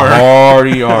hard A ER. hard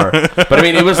ER. But I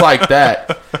mean, it was like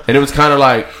that, and it was kind of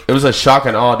like it was a shock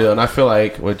and awe deal. And I feel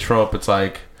like with Trump, it's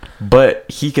like, But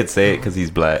he could say it because he's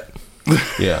black,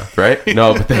 yeah, right?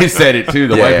 no, but they said it too.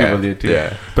 The Yeah, white yeah, people did too.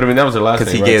 yeah. But I mean, that was their last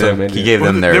Because name. he right? gave So, them, I mean, he gave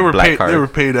them They their were black paid. card. They were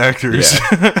paid actors.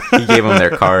 Yeah. He gave them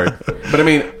their card. But I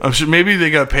mean, I'm sure maybe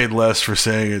they got paid less for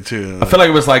saying it too. I feel like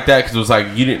it was like that because it was like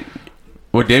you didn't.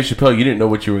 With Dave Chappelle, you didn't know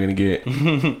what you were gonna get.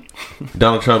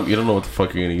 Donald Trump, you don't know what the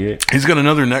fuck you're gonna get. He's got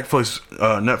another Netflix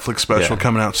special Yeah.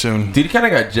 coming out soon. Dude, he kind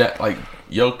of got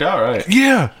yoked out, right?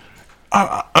 Yeah.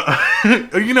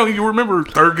 You know, you remember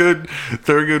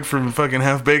Thurgood from fucking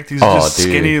Half Baked? He's Oh, just dude.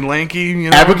 skinny and lanky, you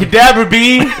know? Abracadabra,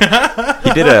 B. He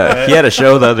had a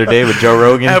show the other day with Joe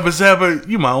Rogan. Abba Zabba,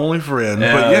 you my only friend.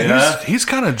 Yeah, But yeah, yeah. he's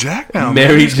kind of jacked now. Mary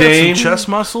man. He's got Jane. some chest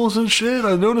muscles and shit.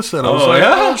 I noticed that. I was Oh, like,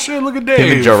 yeah? oh shit, look at Him and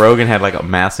Dave. Joe Rogan had like a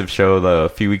massive show a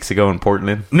few weeks ago in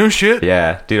Portland. No shit.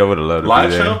 Yeah, dude, I would have loved to Live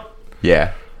be there. show?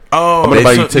 Yeah, Oh, I'm gonna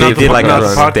buy you so tickets. not the, Did like not a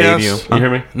the podcast? stadium. You hear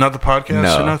me? Not the podcast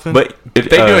No, or nothing? but If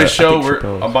they do I a show, think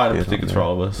Chappelle I'm buying did tickets on for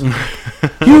all of us.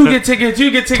 You get tickets,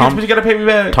 Tom- but you gotta pay me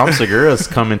back. Tom Segura's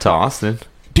coming to Austin.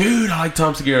 Dude, I like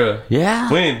Tom Segura. Yeah.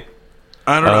 When?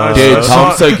 I don't know. Dude, I Tom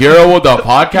saw, Segura with the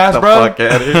podcast, bro. Fuck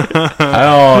at it.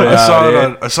 Oh, I saw it.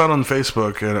 dude. I saw it on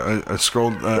Facebook, and I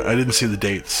scrolled. I didn't see the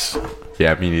dates.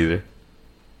 Yeah, me neither.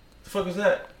 The fuck is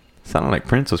that? Sounded like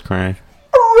Prince was crying.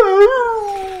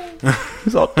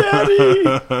 He's all, Daddy,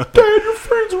 Dad, your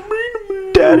friends were mean to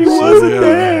me. Daddy wasn't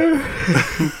there.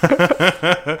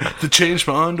 To change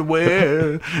my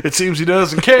underwear, it seems he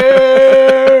doesn't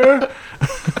care.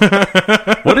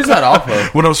 What is that off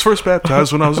of? When I was first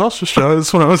baptized, when I was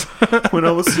ostracized, when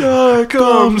I was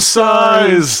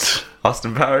circumcised.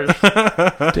 Austin Powers.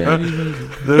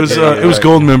 There's it was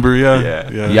Goldmember, yeah.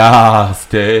 Yes,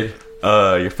 dude.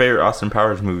 Your favorite Austin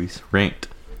Powers movies ranked.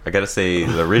 I gotta say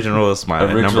the original is my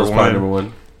Original's number probably one, number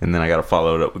one. and then I gotta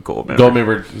follow it up with Goldmember.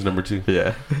 Goldmember is number 2.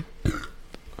 Yeah,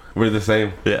 We're the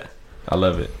same. yeah. I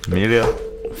love it. Emilio,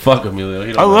 Fuck Emilio.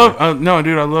 He don't I love love no,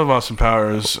 dude. I love Austin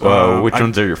Powers. which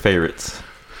ones are your favorites?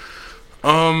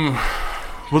 Well,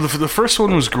 the first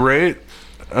one was great.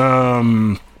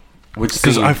 Which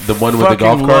Because scene? I The one with the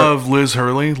golf fucking cart? love Liz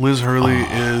Hurley. Liz Hurley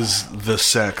is the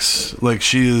sex. Like,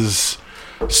 she is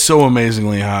so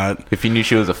amazingly hot. If you knew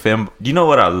she was a femme, you know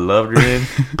what I loved her in?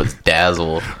 Was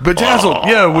Dazzle. Bedazzled,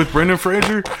 yeah, with Brendan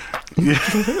Fraser. Yeah.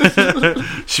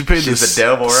 She played She's this the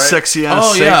devil, right? sexy ass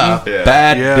Oh Satan. yeah. Yeah.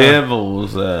 Bad Yeah.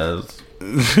 Devils.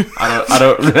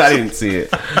 I didn't see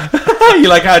it. You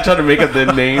like how I tried to make up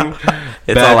the name?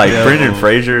 It's Bad all like Devil. Brendan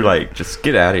Fraser, like just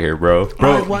get out of here, bro.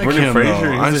 Bro, I like Brendan him. Fraser,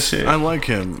 Though. he's the shit. I like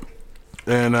him.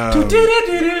 And I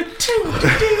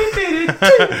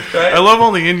Right? love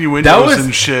all the innuendos That was-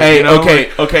 and shit. hey, you know? okay,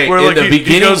 like, okay, Where in like the he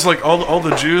beginning- goes like all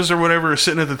the Jews or whatever are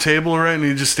sitting at the table, right? And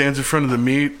he just stands in front of the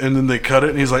meat, and then they cut it,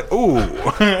 and he's like, "Ooh."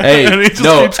 Hey, And he just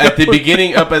no, keeps at the going.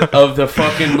 beginning of the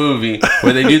fucking movie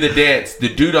where they do the dance, the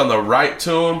dude on the right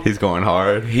to him, He's going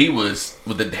hard. he was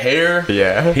with the hair.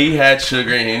 Yeah. He had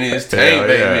sugar in his tank, Hell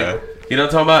baby. yeah. You know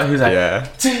what I'm talking about? He was like, Yeah.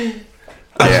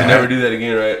 I Yeah. should never do that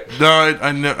again, right?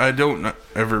 No, I don't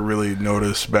ever really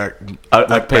notice back. I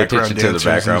like pay background attention to the dancers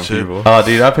and background shit. people. Oh,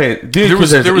 dude, I paid. Dude,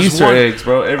 because there's Easter one- eggs,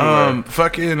 bro, everywhere.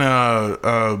 Fucking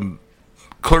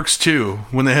Clerks 2,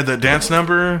 when they had that dance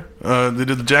number, they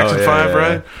did the Jackson Oh, yeah, 5,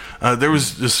 yeah, right? There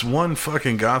was this one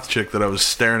fucking goth chick that I was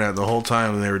staring at the whole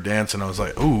time when they were dancing. I was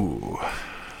like, ooh.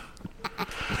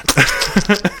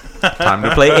 Time to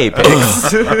play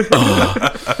Apex.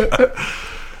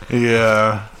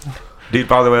 Yeah. Dude,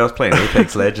 by the way, I was playing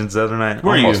Apex Legends the other night.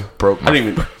 Where are you? Almost broke I my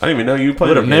didn't even know you played.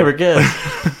 would have that never game.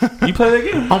 guessed. You play that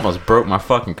game. Almost broke my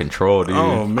fucking control, dude.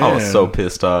 Oh, I was man. so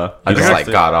pissed off. I just got like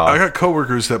to- got off. I got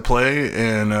coworkers that play,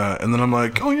 and then I'm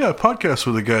like, oh yeah, podcast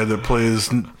with a guy that plays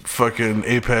fucking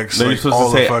Apex No, you're like supposed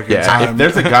all to say, the fucking yeah, time. If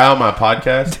there's a guy on my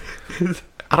podcast,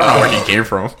 I don't know where he came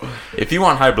from. If you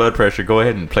want high blood pressure, go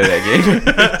ahead and play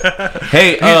that game.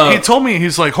 hey, He told me,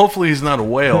 he's like, hopefully he's not a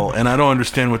whale, and I don't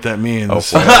understand what that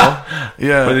means. Well,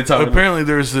 Yeah, What are they talking apparently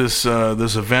there's this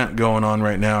event going on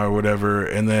right now or whatever,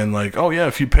 and then like, oh yeah,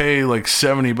 if you pay like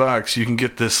 $70, you can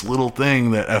get this little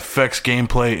thing that affects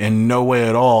gameplay in no way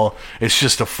at all. It's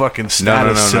just a fucking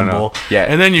status no. symbol. Yeah.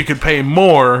 and then you could pay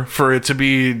more for it to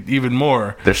be even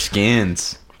more. they're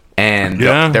skins. And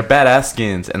Yeah. they're badass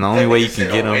skins, and the only way you can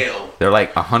said get a them, whale. they're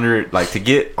like 100. Like to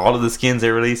get all of the skins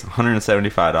they release,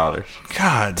 $175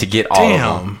 God, to get all damn.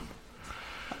 of them.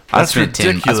 I That's spent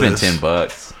ridiculous.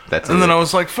 $10. That's And it. then I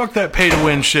was like, "Fuck that pay to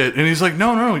win shit," and he's like,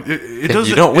 "No, it doesn't.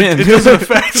 You don't win. It doesn't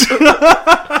affect."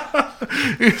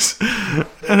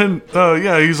 And then,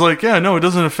 yeah, he's like, "Yeah, no, it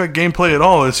doesn't affect gameplay at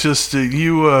all. It's just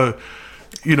you.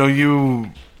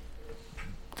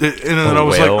 And then I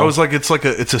was like,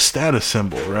 it's a status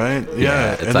symbol, right?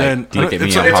 Yeah. it's And like, then look at me,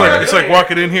 it's, I'm it's hard. like it's like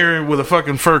walking in here with a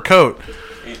fucking fur coat.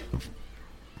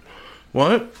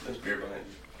 What?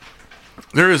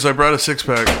 There is. I brought a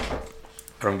 6-pack.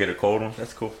 I don't get a cold one.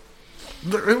 That's cool.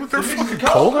 They're fucking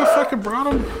cold. I fucking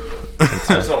brought them. I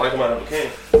just don't like them out of a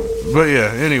can. But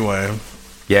yeah. Anyway,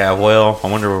 Yeah, well, I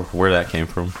wonder where that came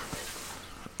from.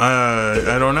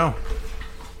 I don't know.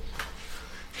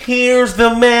 Here's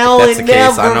the mail. If that's the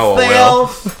case, I know a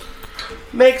whale.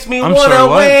 Makes me I'm want sorry, a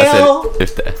what? whale. I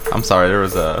said, I'm sorry, there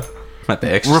was a. I had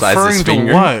to exercise Referring his to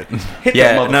finger. what? Hit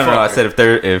Yeah, that no. I motherfucker. said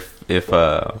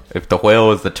if the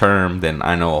whale is the term, then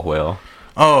I know a whale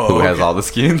Oh, who has okay. all the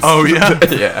skins. Oh yeah.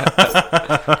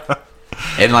 yeah.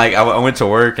 And like I went to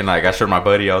work and like I showed my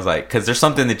buddy. I was like, because there's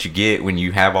something that you get when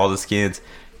you have all the skins,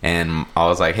 and I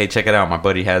was like, hey, check it out. My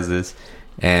buddy has this,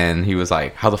 and he was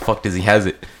like, how the fuck does he has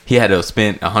it? He had to have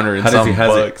spent $100 and How does he some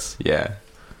has it? bucks. Yeah.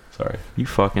 Sorry. You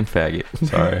fucking faggot.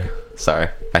 Sorry. Sorry.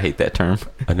 I hate that term.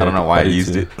 I know. don't know why I I do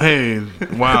used too. it. Hey,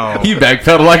 wow. He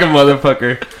backpedaled like a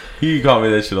motherfucker. He called me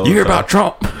that shit all You the hear time. about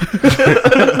Trump?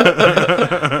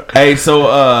 Hey,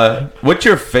 so what's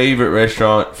your favorite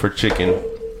restaurant for chicken?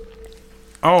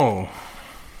 Oh,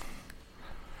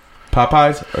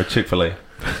 Popeyes or Chick-fil-A?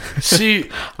 see,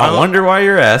 I wonder why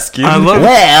you're asking. I love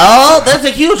Well, there's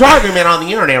a huge argument on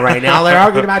the internet right now. They're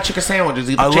arguing about chicken sandwiches,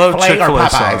 either I love Chick-fil-A or Chick-fil-A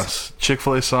Popeyes. sauce.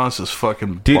 Chick-fil-A sauce is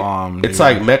fucking Dude, bomb. it's dude.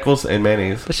 like Meckles and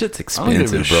mayonnaise. That shit's I don't give a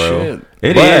expensive, bro. shit.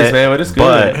 It is, man, but it's good.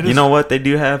 But It you is- know what? They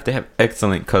do have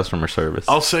excellent customer service.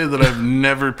 I'll say that I've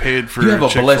never paid for You have a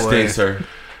Chick-fil-A. blessed day, sir.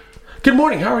 Good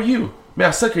morning. How are you? May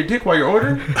I suck your dick while you're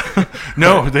ordering?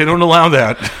 No, they don't allow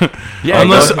that. Yeah,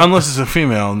 unless go- unless it's a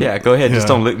female. Yeah, go ahead. Just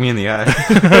Yeah. don't look me in the eye.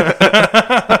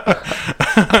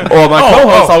 Or my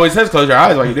co-host always says, "Close your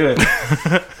eyes while you do it."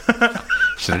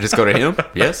 Should I just go to him?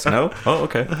 Yes? No? Oh,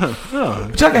 okay.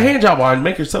 Would you like a hand job while I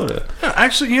make your soda?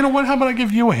 Actually, you know what? How about I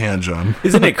give you a hand job?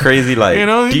 Isn't it crazy? Like, You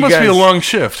know, do it you must guys, be a long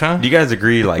shift, huh? do you guys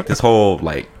agree? Like, this whole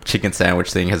like chicken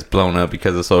sandwich thing has blown up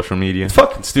because of social media. It's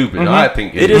fucking stupid. I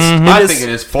think It is. I think it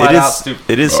is flat out stupid.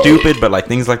 It is stupid, but like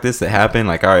things like this that happen,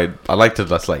 like all right, I like to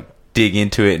just like dig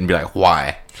into it and be like,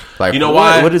 why? Like, You know what-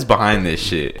 why? What is behind this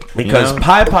shit? Because you know?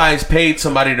 Popeyes paid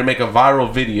somebody to make a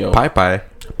viral video. Popeye.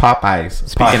 Popeyes.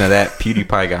 Speaking of that,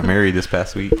 PewDiePie got married this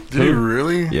past week. Did he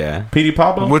really? Yeah. Petey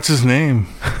Pablo. What's his name?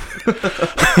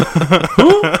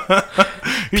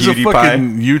 He's a PewDiePie.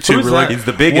 fucking YouTuber. Who's that? Like He's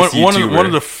the biggest one YouTuber. One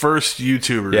of the first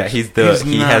YouTubers. Yeah, he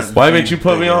has- Why didn't you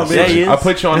put me on, bitch? Yeah, he is. I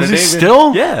put you on Is the he David.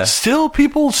 still? Yeah. Still,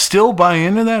 people still buy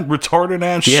into that retarded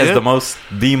ass He shit. has the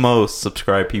most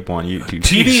subscribed people on YouTube.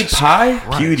 Jesus PewDiePie?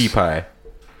 Christ. PewDiePie.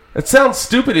 It sounds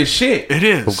stupid as shit. It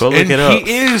is. Well, go look and it up. He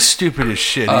is stupid as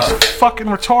shit. He's fucking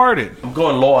retarded. I'm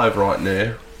going live right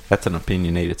now. That's an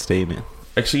opinionated statement.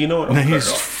 Actually, you know what? And I'm he's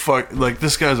gonna- fuck like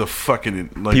this guy's a fucking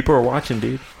like. People are watching,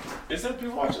 dude. Is there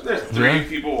people watching? There's 3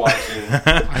 people watching.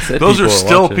 I said those people are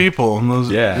still watching. people. And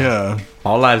those, Yeah. yeah.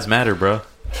 All lives matter, bro.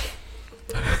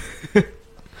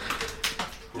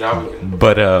 Now we can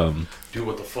But do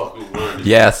what the fuck we want.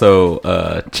 yeah.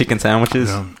 So chicken sandwiches.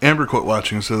 Yeah. Amber quit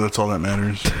watching, so that's all that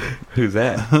matters. Who's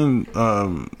that?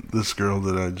 This girl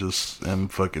that I just am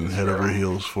fucking head over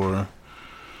heels for.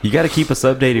 You got to keep us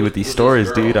updated with these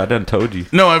stories, dude. I done told you.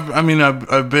 No,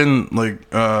 I've been like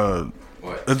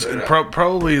What? it's Straight up.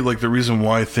 probably like the reason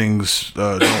why things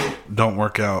don't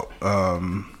work out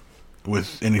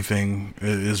with anything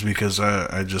is because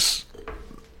I just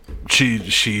she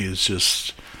is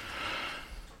just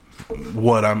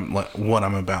what I'm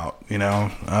about, you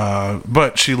know.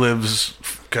 But she lives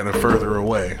kind of further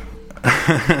away.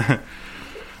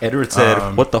 Edward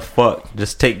said, "What the fuck?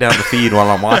 Just take down the feed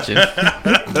while I'm watching."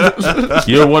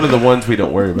 You're one of the ones we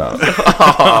don't worry about.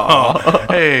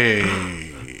 Hey,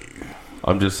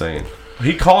 I'm just saying.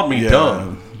 He called me yeah.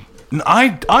 dumb.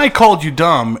 I called you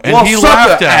dumb, and Well, he suck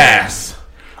laughed a at it. ass.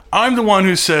 I'm the one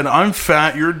who said I'm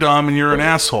fat, you're dumb, and you're an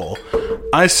asshole.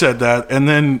 I said that, and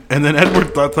then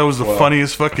Edward thought that was the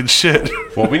funniest fucking shit.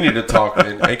 Well, we need to talk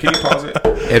then. Hey, can you pause it?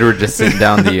 Edward just sent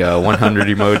down the 100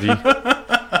 emoji.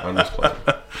 I'm just playing.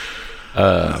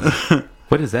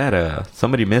 What is that?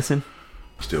 Somebody missing?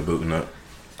 Still booting up.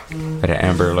 At an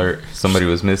Amber Alert, somebody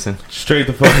was missing. Straight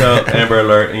the fuck up, Amber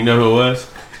Alert. And you know who it was?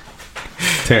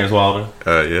 Terrence Wilder.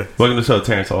 Yeah. Welcome to the show,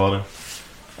 Terrence Wilder.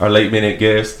 Our late minute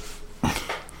guest.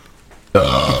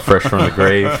 Fresh from the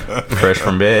grave, fresh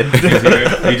from bed. He's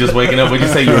here. You just waking up. What'd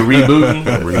you say? You were rebooting?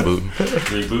 Reboot.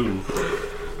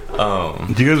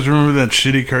 Rebooting. Do you guys remember that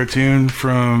shitty cartoon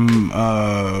from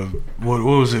what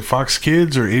was it, Fox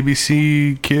Kids or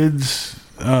ABC Kids?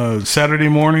 Saturday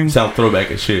morning? Sound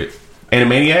throwback as shit.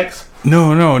 Animaniacs?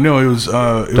 No, it was it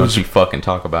Don't was you fucking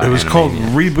talk about it was called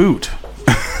Animaniacs. Reboot.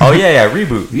 Oh yeah,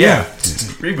 reboot. Yeah.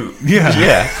 Reboot. Yeah.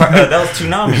 Yeah. That was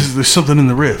Toonami. There's something in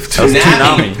the rift. That was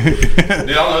Toonami.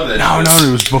 Dude, I love that No, shit.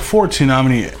 it was before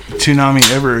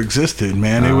Toonami ever existed,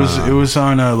 man. It was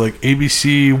on like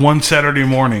ABC one Saturday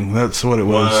morning. That's what it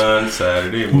was. One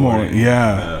Saturday morning.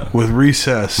 Yeah, with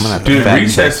Recess. I'm gonna have to Dude, fact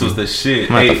Recess check was the shit.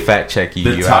 I'm gonna have Hey, to fact check you.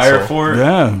 the you tire asshole. for it.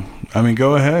 Yeah, I mean,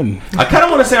 go ahead. I kind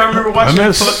of want to say I remember watching I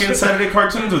miss- fucking Saturday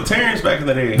cartoons with Terrence back in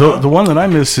the day. The one that I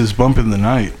miss is Bump in the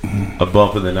Night. A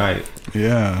bump in the night.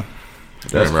 Yeah.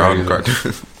 That's Remember all them crazy.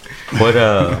 cartoons? What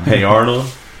Hey Arnold.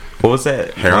 what was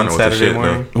that? Hey, Arnold was the Saturday shit,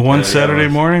 morning. One Yeah, Saturday yeah.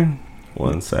 morning.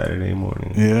 One Saturday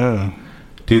morning. Yeah.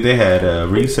 Dude, they had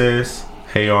Recess.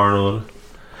 Hey Arnold.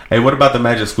 Hey, what about the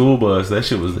Magic School Bus? That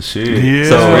shit was the shit. Yeah.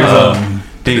 So,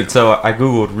 dude, so I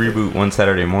googled reboot one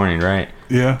Saturday morning, right?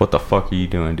 Yeah. What the fuck are you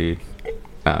doing, dude?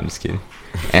 Nah, I'm just kidding.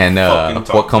 And Fucking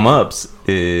talk what come ups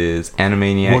is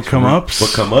Animaniacs. What come ups?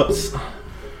 What come ups?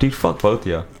 Dude, fuck both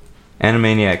y'all.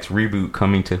 Animaniacs reboot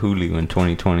coming to Hulu in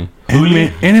 2020.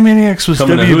 Animaniacs was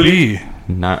Coming to WB.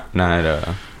 Not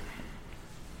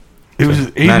It was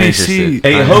Not ABC. interested.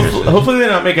 Hey, hopefully they're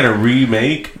not making a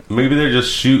remake. Maybe they're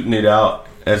just shooting it out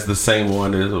as the same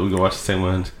one. We can watch the same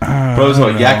ones. Bro, it's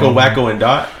what, Yakko, Wacko, and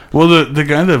Dot? Well, the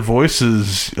guy that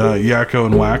voices Yakko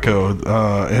and Wacko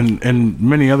and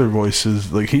many other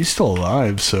voices, like, he's still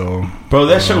alive. So, Bro,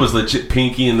 that show was legit.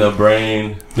 Pinky in the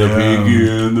Brain. The Yeah. Pinky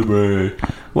in the Brain.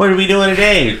 What are we doing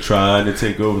today? Trying to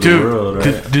take over the world,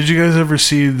 right? did you guys ever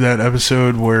see that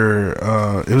episode where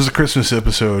it was a Christmas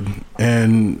episode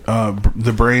and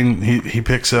the Brain he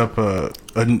picks up a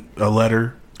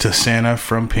letter to Santa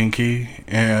from Pinky,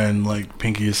 and like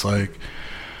Pinky is like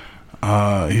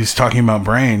he's talking about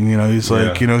Brain, you know, he's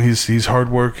like, Yeah. you know, he's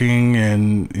hardworking,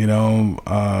 and you know,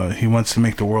 he wants to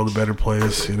make the world a better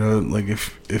place, you know, like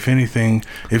if anything,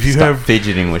 if you Stop have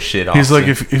fidgeting with shit. he's like,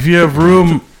 Austin. if you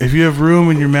have room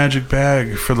in your magic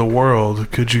bag for the world,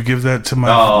 could you give that to my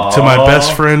Aw.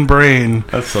 best friend Brain?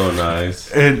 That's so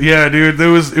nice. And yeah, dude, it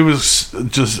was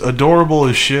just adorable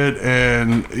as shit,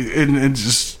 and it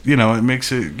just, you know, it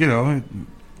makes it, you know,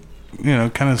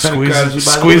 kind of grabs you by the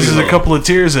squeezes a window. couple of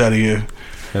tears out of you.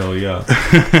 Hell yeah.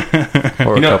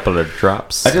 or you know, a couple of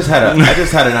drops. I just had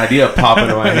an idea pop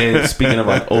into my head. Speaking of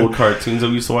like old cartoons that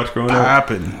we used to watch growing up,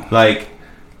 Happen. like,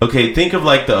 okay, think of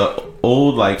like the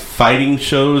old like fighting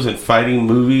shows and fighting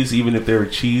movies, even if they were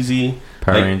cheesy.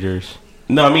 Power like, Rangers.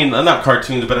 No, I mean not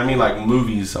cartoons, but I mean like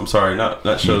movies. I'm sorry, not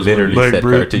shows. literally movies. Like said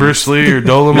cartoons. Bruce Lee or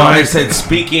Dolomite. No, I said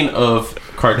speaking of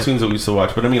cartoons that we used to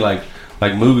watch, but I mean like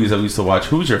movies that we used to watch.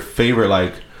 Who's your favorite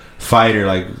like fighter?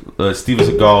 Like Steven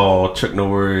Seagal, Chuck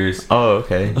Norris. Oh,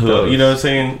 okay. You know what I'm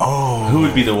saying? Oh. Who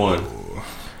would be the one?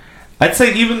 I'd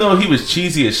say even though he was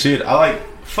cheesy as shit, I like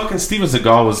fucking Steven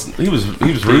Seagal was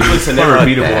ruthless and never Fuck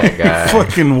beatable. that guy.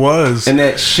 Fucking was. And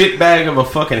that shit bag of a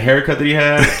fucking haircut that he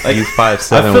had. Like, You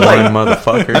 5'7" I feel like-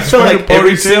 motherfucker. I feel like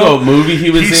every ponytail. single movie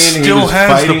he was He in, still he was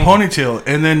has fighting. the ponytail.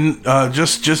 And then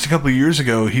just a couple of years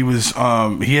ago, he was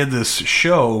he had this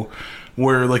show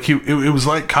where like it was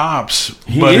like Cops.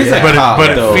 He but is a cop,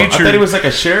 but though. it I featured. thought he was like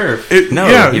a sheriff. No,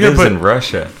 yeah, he yeah, lives but in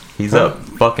Russia. He's up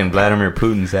fucking Vladimir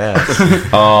Putin's ass.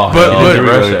 Oh, But- hell, but- here we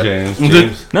go, Russia. James. The-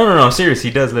 James. No, I'm serious. He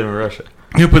does live in Russia.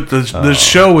 yeah, but the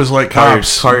show was like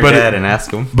Cops. Call your but dad it, and ask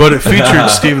him. but it featured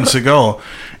Steven Seagal,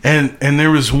 and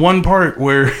there was one part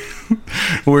where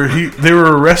they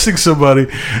were arresting somebody,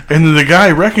 and then the guy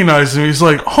recognized him. He's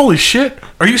like, "Holy shit,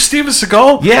 are you Steven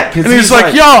Seagal?" Yeah, 'cause and he's he's like,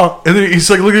 like- "Y'all," and then he's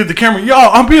like looking at the camera, "Y'all,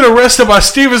 I'm being arrested by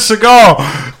Steven Seagal."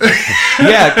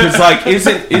 Yeah, because like,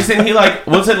 isn't he like?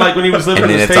 Wasn't like when he was living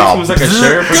And in the then States, it's all- he was like a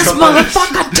sheriff or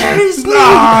something.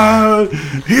 Ah,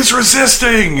 he's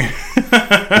resisting.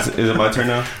 Is it my turn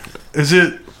now? Is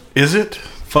it?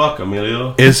 Fuck,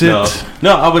 Emilio. Is it?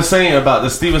 No, I was saying about the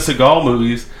Steven Seagal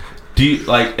movies. Do you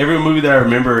like every movie that I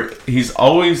remember? He's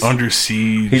always Under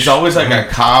Siege. He's always like a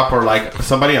cop or like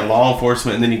somebody in law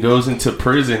enforcement, and then he goes into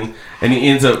prison and he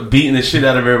ends up beating the shit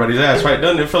out of everybody's ass. Right?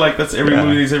 Doesn't it feel like that's every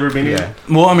movie he's ever been in? Yeah.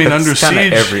 Well, I mean, That's Under kinda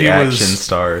Siege. every he action was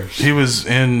star. he was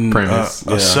in Premise,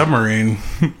 a yeah. submarine.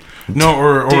 No,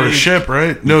 or a Dude. ship,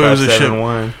 right? No, it was a ship.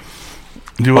 571.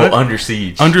 Do Oh, what? Under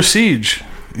Siege. Under Siege.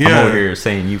 I'm over Yeah. here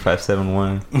saying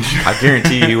U571. I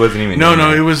guarantee you he wasn't even. No, in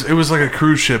no, there. it was like a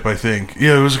cruise ship, I think.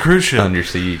 Yeah, it was a cruise ship. Under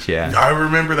Siege. Yeah. I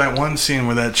remember that one scene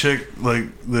where that chick, like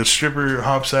the stripper,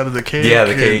 hops out of the cake. Yeah,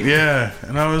 the and- cake. Yeah,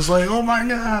 and I was like, "Oh my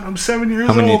god, I'm 7 years How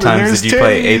old." many and times there's did you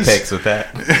play titties. Apex with that?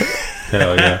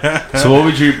 Hell yeah. So what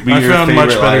would you be I your found favorite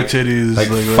much better like, titties, like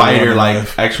later on fighter, in like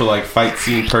life. actual like fight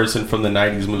scene person from the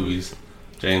 '90s movies?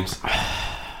 James,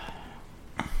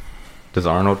 Does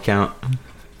Arnold count?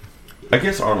 I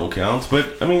guess Arnold counts, but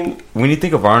I mean, When you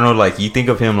think of Arnold, like you think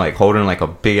of him like holding like a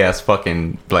big ass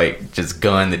fucking like just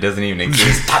gun that doesn't even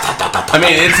exist. I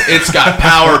mean it's got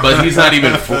power, but he's not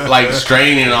even like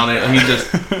straining on it. He's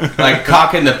just like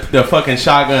cocking the fucking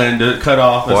shotgun to cut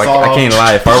off. The Well, I can't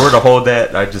lie. If I were to hold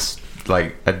that, I'd just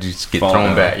get Fall thrown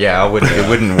down. back. Yeah, I wouldn't. It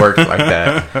wouldn't work like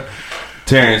that.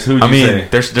 Terrence, who'd you I mean, say?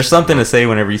 there's something to say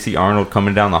whenever you see Arnold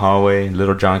coming down the hallway,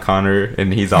 Little John Connor,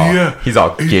 and he's all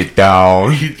get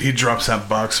down. He drops that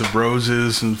box of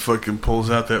roses and fucking pulls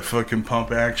out that fucking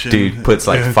pump action. Dude puts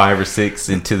like Yeah. 5 or 6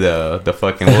 into the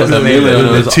fucking what was that name? Emilio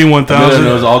knows, the T-1000. Emilio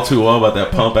knows all too well about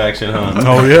that pump action, huh?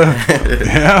 Oh yeah,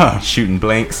 yeah. Shooting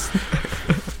blanks.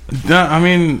 No, I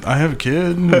mean, I have a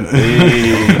kid.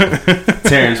 Hey.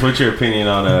 Terrence, what's your opinion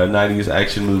on '90s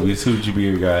action movies? Who'd you be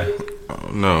your guy?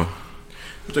 No.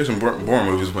 Jason Bourne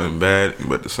movies wasn't bad,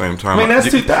 but at the same time, I mean, that's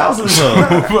 2000s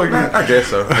though. I guess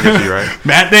so. I guess you're right.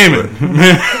 Matt Damon.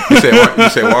 You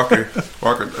said Walker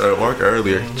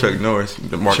earlier. Chuck Norris.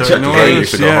 Chuck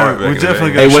Norris, yeah, we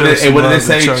definitely got. Hey, what did they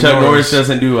say? Chuck Norris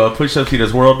doesn't do push-ups. He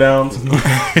does world downs.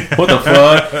 What the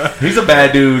fuck? He's a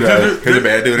bad dude. He's a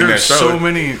bad dude in that There's show. so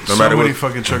many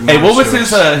fucking Chuck Norris. Hey, what was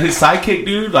shows. his sidekick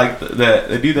dude? Like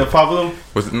the dude that fought with him?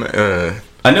 Was it,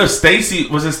 I know Stacy.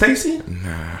 Was it Stacy?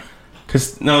 nah.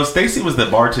 Cause no, Stacy was the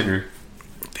bartender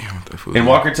Damn, what the fuck? in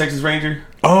Walker, Texas Ranger.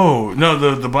 Oh no,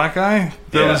 the black guy.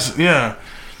 That was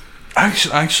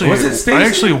Actually, Was it Stacey? I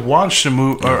actually watched a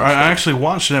movie, or I actually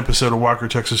watched an episode of Walker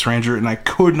Texas Ranger, and I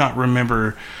could not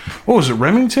remember. What was it,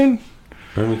 Remington?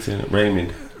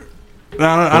 Raymond.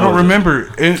 I don't remember,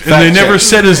 and Fact they never check.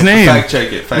 said his name. Fact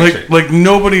check it. Fact check. Like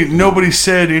nobody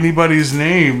said anybody's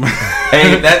name.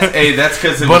 That's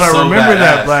because. But I remember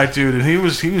that black dude, and he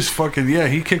was fucking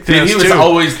he kicked ass He was too.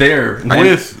 always there. I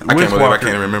can't believe I Walker.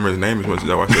 can't remember his name as much as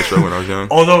I watched that show when I was young.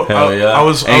 Although Hell yeah. I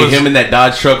was him in that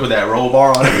Dodge truck with that roll bar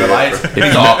on it, the lights. And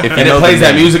it know plays the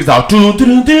that name. music. It's all doo,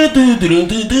 doo, doo, doo, doo,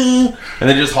 doo, doo, and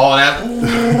then just hauling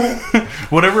out.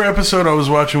 whatever episode I was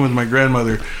watching with my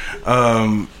grandmother,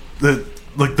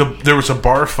 there was a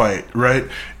bar fight, right?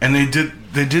 And they did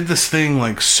this thing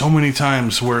like so many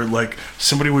times where like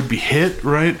somebody would be hit,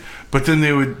 right? But then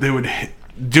they would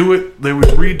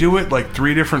redo it like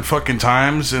 3 different fucking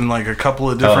times in like a couple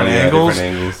of different angles.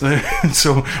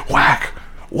 So whack,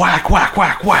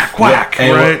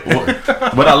 And right?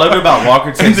 What I love about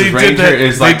Walker Texas they did Ranger that-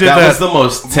 is they like did that that was the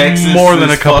most Texas more than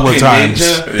a couple of fucking times.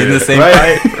 ninja. in the same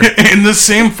Right? fight. In the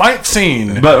same fight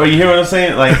scene. But you hear what I'm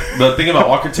saying? Like the thing about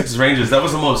Walker Texas Rangers, that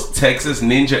was the most Texas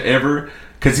ninja ever.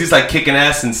 Cause he's like kicking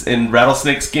ass in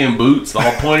rattlesnake skin boots,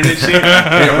 all pointed and shit,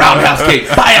 and a roundhouse kick,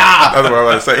 fire! That's what I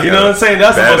was about to say. You know what I'm saying?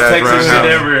 That's the most Badass Texas shit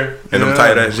roundhouse. ever. And them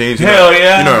tight ass jeans. Hell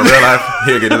yeah. You know, in real life,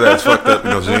 he'll get his ass fucked up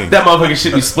in those jeans. That motherfucker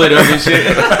should be split up and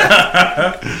shit.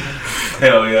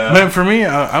 Hell yeah. Man, for me,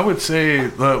 I would say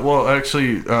that. Well,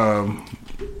 actually,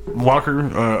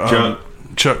 Walker,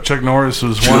 Chuck Norris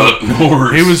was one. Chuck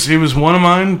Norris. He was one of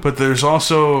mine, but there's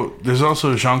also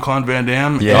Jean-Claude Van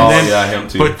Damme. Yeah. And then, him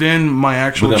too. But then my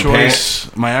actual With them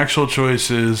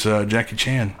choice is Jackie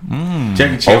Chan.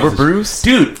 Jackie Chan Over was Bruce?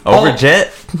 dude. Over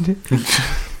Jet?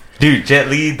 Dude, Jet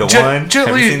Li, the one. Jet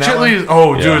Have you Li, seen that Jet one? Li.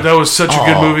 Oh, Yeah. dude, that was such a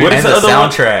good movie. what And is the the other one?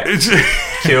 soundtrack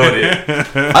killed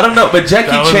it. I don't know, but That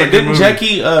Jackie was a Chan good didn't movie.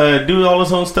 Jackie do all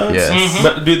his own stunts? Yes.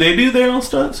 But do they do their own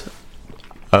stunts?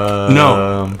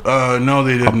 No,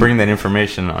 they didn't. I'll bring that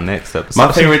information on next episode.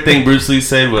 My favorite thing Bruce Lee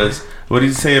said was, what did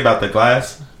he say about the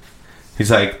glass? He's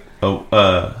like,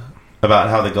 about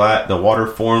how the water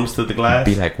forms to the glass.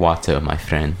 Be like water, my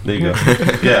friend. There you go.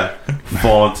 Yeah,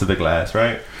 fall into the glass,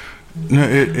 right? No,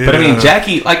 But I mean,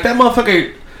 Jackie, like that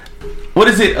motherfucker. What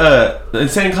is it? The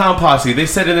Insane Clown Posse. They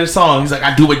said in their song, he's like,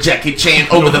 "I do a Jackie Chan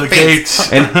over the fence,"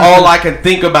 gates. and all I can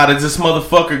think about is this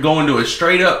motherfucker going to a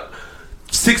straight up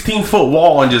 16-foot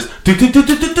wall and just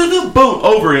boom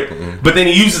over it. But then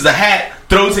he uses a hat,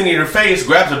 throws it in your face,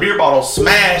 grabs a beer bottle,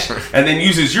 smash, and then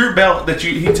uses your belt that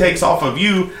he takes off of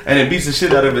you, and then beats the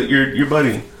shit out of your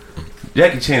buddy.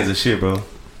 Jackie Chan's a shit, bro.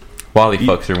 Wally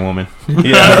fucks your woman.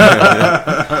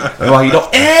 Yeah. Well, you don't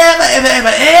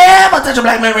ever touch a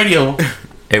black man radio.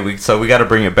 Hey, we got to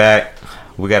bring it back.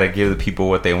 We got to give the people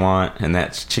what they want, and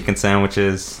that's chicken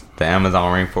sandwiches, the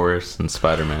Amazon rainforest, and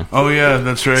Spider-Man. Oh yeah,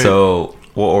 that's right. So,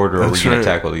 what order are we That's going right. to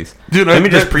tackle these? Dude, Let me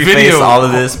just that preface video- all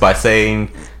of this by saying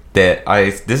that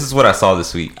this is what I saw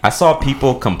this week. I saw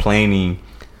people complaining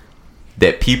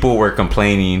that people were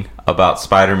complaining about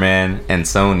Spider-Man and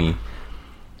Sony,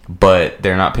 but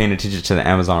they're not paying attention to the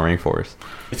Amazon rainforest.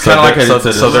 It's kind of like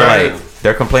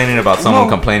They're complaining about someone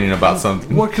Well, complaining about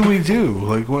something. what can we do?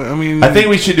 Like, what? I mean, I think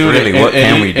we should do it. Really, what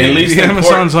can we do? At least The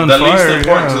Amazon's on the least fire,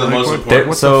 important yeah, to the like most what- important.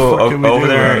 what the So fuck can we over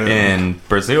do there about it? in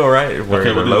Brazil, right? Where Okay,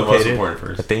 we're we'll do the most located, important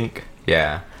first. I think.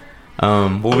 Yeah.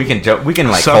 Well, we can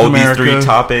like South hold America. these 3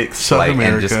 topics, South like,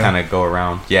 and just America. kind of go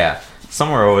around. Yeah,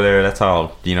 somewhere over there. That's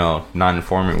how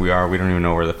non-informant we are. We don't even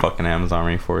know where the fucking Amazon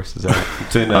rainforest is at.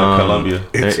 It's in Colombia.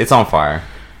 It's on fire.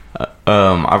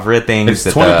 I've read things. It's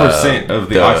that 20% of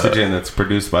the oxygen that's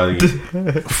produced by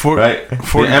the right.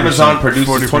 The Amazon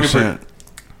produces 20%.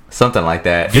 something like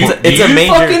that. Do It's you a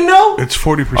major. fucking know? It's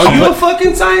 40%. Are you a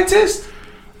fucking scientist?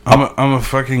 I'm a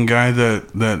fucking guy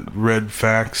that read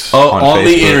facts. Oh, On on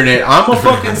the Facebook. internet. I'm a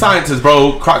fucking scientist,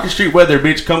 bro. Crockett Street weather,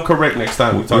 bitch. Come correct next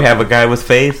time. We We have a guy with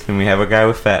faith and we have a guy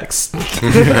with facts. Oh,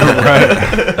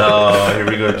 here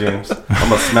we go, James. I'm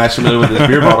gonna smash him in with this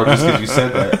beer bottle just because you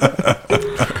said that.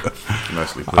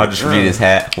 Nicely put. I'll just read his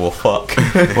hat. Well, fuck.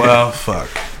 Well, fuck.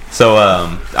 So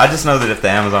I just know that if the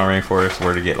Amazon rainforest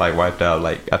were to get like wiped out,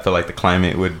 like I feel like the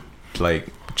climate would like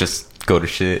just go to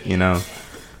shit, you know.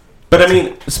 But I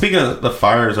mean, speaking of the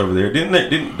fires over there,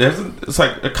 it's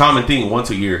like a common thing once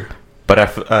a year. But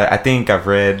I think I've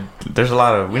read there's a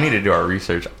lot of we need to do our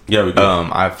research. Yeah, we do.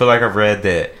 I feel like I've read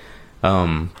that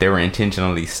they were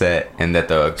intentionally set, and that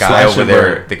the guy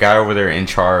over there in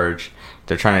charge,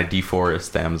 they're trying to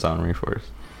deforest the Amazon rainforest.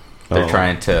 They're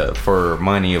trying to, for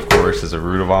money, of course, is a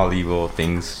root of all evil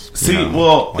things. See,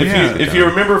 if you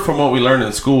remember from what we learned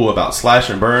in school about slash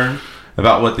and burn,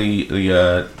 about what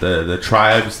the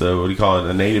tribes, what do you call it,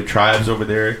 the native tribes over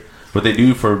there, what they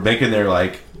do for making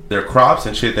their crops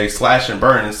and shit, they slash and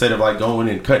burn instead of like going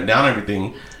and cutting down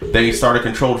everything. They start a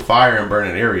controlled fire and burn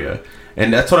an area,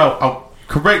 and that's what I'll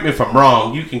correct me if I'm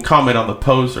wrong. You can comment on the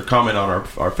post or comment on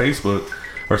our Facebook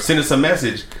or send us a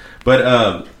message,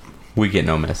 but. We get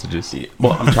no messages.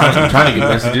 Well, I'm trying to get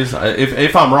messages.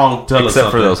 If I'm wrong, tell us.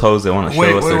 Except for those hoes that want to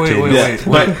show us their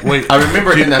titties. Wait. I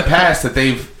remember in the past that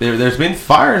there's been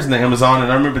fires in the Amazon,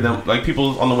 and I remember them like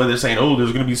people on the way there saying, "Oh,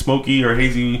 there's going to be smoky or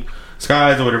hazy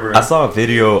skies or whatever." I saw a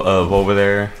video of over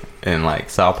there in like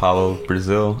Sao Paulo,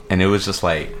 Brazil, and it was just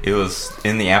like it was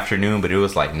in the afternoon, but it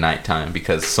was like nighttime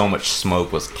because so much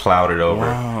smoke was clouded over.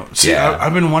 Wow. See, yeah.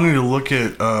 I've been wanting to look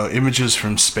at images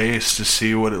from space to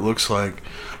see what it looks like.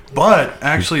 But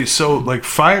actually, so like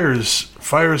fires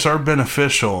are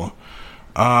beneficial.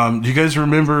 Do you guys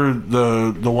remember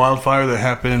the wildfire that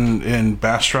happened in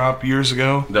Bastrop years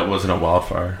ago? That wasn't a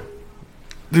wildfire.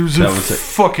 There was a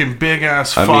fucking big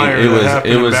ass fire that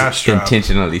happened in Bastrop.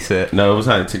 Intentionally set. No, it was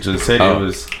not intentionally set. It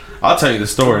was. I'll tell you the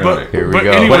story. Here we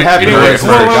go. Anyway, what happened?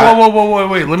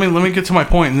 Wait. Let me get to my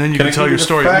point, and then you can tell your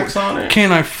story. Facts on it?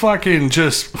 Can I fucking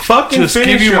just finish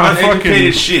give you your my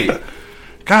uneducated shit?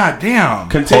 God damn.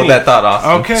 Continue. Hold that thought,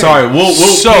 Austin. Okay. Sorry, we'll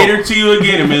cater to you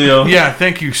again, Emilio. Yeah,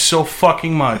 thank you so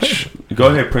fucking much. Go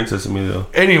ahead, Princess Emilio.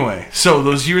 Anyway, so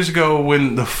those years ago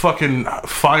when the fucking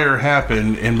fire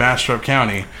happened in Bastrop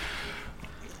County,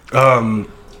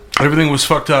 everything was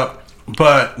fucked up.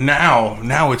 But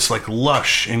now it's like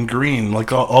lush and green.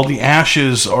 Like all the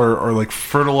ashes are like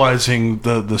fertilizing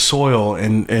the soil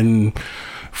and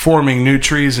forming new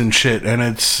trees and shit, and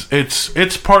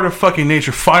it's part of fucking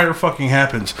nature. Fire fucking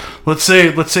happens. Let's say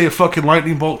a fucking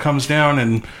lightning bolt comes down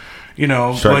and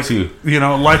strikes you.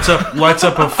 Lights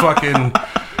up a fucking.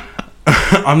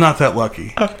 I'm not that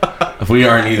lucky. We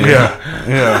aren't either.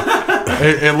 Yeah.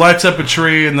 It lights up a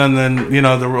tree, and then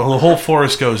the whole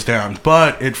forest goes down.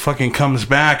 But it fucking comes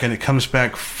back, and it comes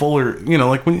back fuller.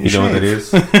 Like when you know what it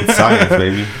is? It's science,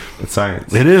 baby. It's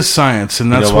science. It is science,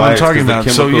 and that's what I'm talking about.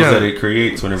 The chemicals that it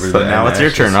creates whenever. So now it's your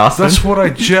turn, Austin. That's what I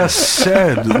just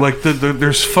said. Like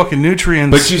there's fucking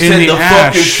nutrients. But you in said the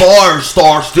ash. fucking fire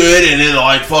starts, dude, and it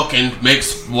like fucking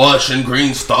makes lush and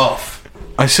green stuff.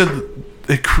 I said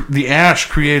the ash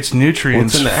creates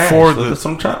nutrients in the ash? for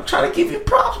I'm trying to give you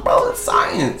props, bro. It's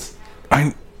science.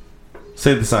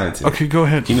 Say the science. Okay, go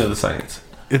ahead. You know the science.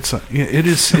 It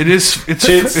is.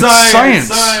 It's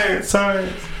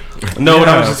science. No, what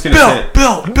I was just gonna say.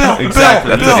 Bill.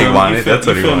 Exactly. That's what he wanted. That's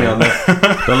what he wanted. On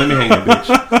that. Don't let me hang you,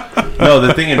 bitch. No,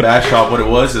 the thing in Bastrop, what it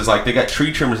was is like they got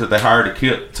tree trimmers that they hired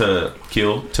to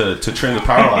trim the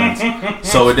power lines,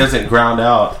 so it doesn't ground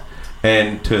out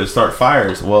and to start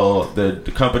fires. Well,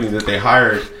 the company that they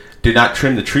hired did not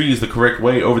trim the trees the correct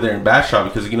way over there in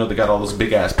Bastrop because they got all those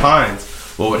big ass pines.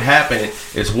 What would happen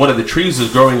is one of the trees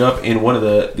was growing up in one of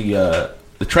the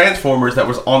transformers that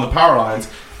was on the power lines.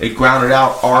 It grounded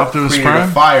out or created a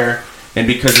fire, and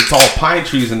because it's all pine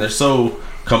trees and they're so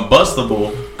combustible.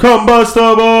 What's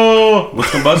combustible?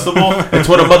 It's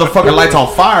when a motherfucker lights on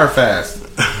fire fast.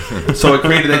 So it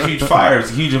created that huge fire. It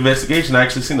was a huge investigation. I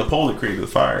actually seen the pole that created the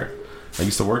fire. I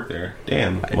used to work there.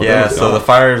 Damn. Well, yeah, so the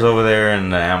fires over there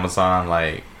in the Amazon,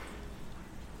 like,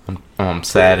 I'm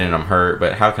sad and I'm hurt,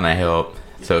 but how can I help?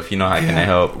 So if you know how can I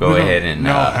help, go ahead and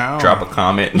drop a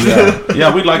comment.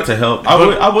 Yeah, we'd like to help. I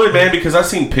would, man, because I've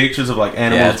seen pictures of like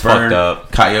animals burned,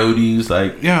 up, coyotes.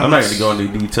 Like, I'm not going to go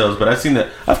into details, but I've seen that.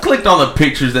 I've clicked on the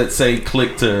pictures that say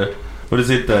click to what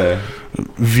is it? The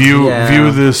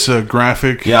view this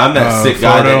graphic. Yeah, I'm that sick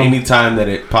guy photo. that anytime that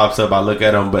it pops up, I look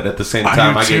at them, but at the same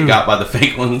time, I get got by the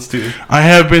fake ones too. I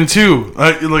have been too.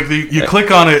 You click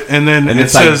on it, and then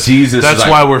it says, like Jesus, "That's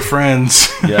why we're friends."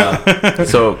 Yeah.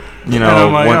 So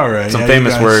some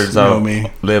famous words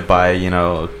I live by.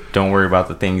 Don't worry about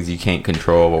the things you can't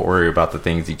control, but worry about the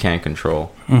things you can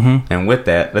control. Mm-hmm. And with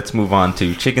that, let's move on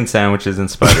to chicken sandwiches and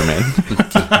Spider-Man.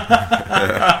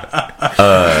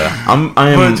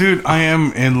 But dude, I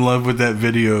am in love with that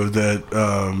video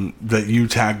that you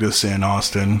tagged us in,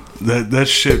 Austin. That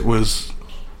shit was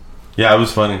Yeah, it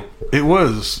was funny. It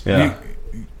was. Yeah.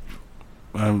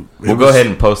 We'll go ahead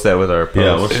and post that with our post.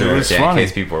 Yeah, we'll share it. Was in funny.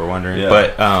 case people are wondering. Yeah.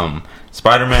 But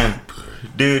Spider-Man,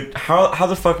 dude, how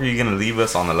the fuck are you gonna leave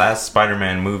us on the last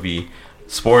Spider-Man movie?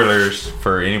 Spoilers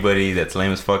for anybody that's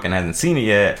lame as fuck and hasn't seen it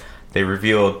yet. They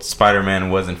revealed Spider-Man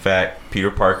was in fact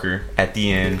Peter Parker at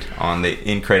the end on the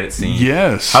end credit scene.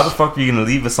 Yes. How the fuck are you gonna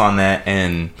leave us on that?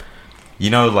 And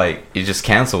like it just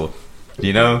canceled.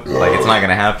 Like it's not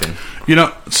gonna happen.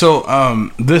 So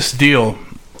this deal,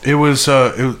 it was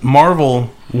Marvel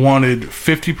wanted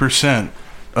 50%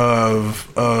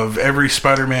 of every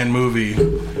Spider-Man movie,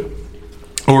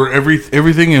 or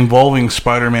everything involving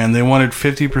Spider-Man. They wanted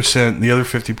 50%. The other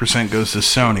 50% goes to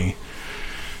Sony,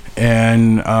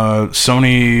 and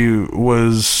Sony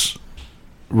was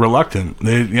reluctant.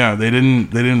 They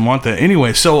didn't want that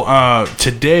anyway. So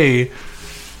today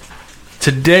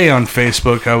on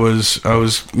Facebook, I was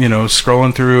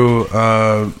scrolling through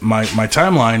my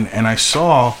timeline, and I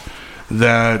saw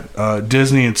that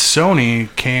Disney and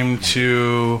Sony came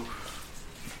to.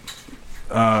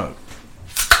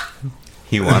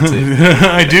 He wants it.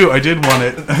 I did want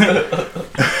it.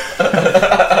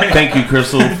 Thank you,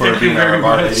 Crystal, for being our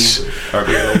bar lady. Our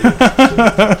beer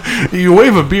lady. You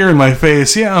wave a beer in my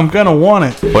face, yeah, I'm gonna want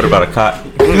it. What about a cot?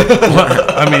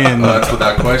 I mean, That's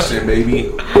without question, baby.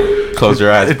 Close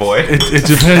your eyes, boy. it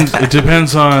depends. It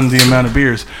depends on the amount of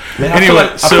beers. Man, Anyway,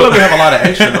 I feel like we have a lot of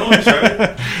extra knowledge,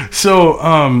 right?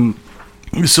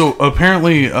 So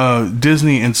apparently,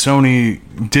 Disney and Sony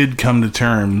did come to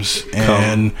terms,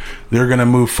 and they're gonna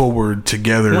move forward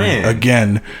together When?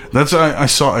 again. That's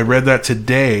I read that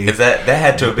today. Is that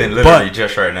had to have been literally But-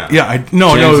 just right now? Yeah, James it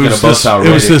gonna was bust out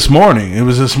Reddit. this morning. It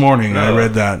was this morning. I No.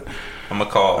 read that. I'm gonna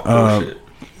call. Bullshit.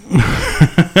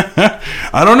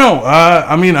 I don't know.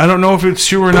 I mean, I don't know if it's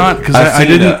true or not because I've I seen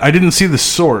didn't. it. I didn't see the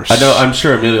source. I know. I'm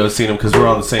sure Emilio's seen them because we're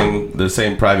on the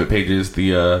same private pages.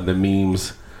 The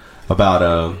memes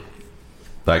about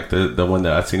like the one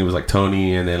that I seen, it was like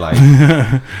Tony, and then like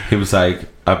he was like,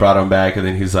 I brought him back, and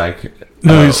then he's like,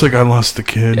 No, he's like, I lost the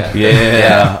kid.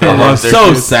 yeah, There's- so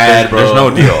there's- sad, bro. There's no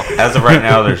deal as of right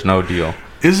now. There's no deal.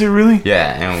 Is it really?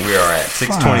 Yeah, and we are at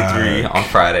 6:23 on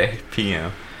Friday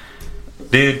p.m.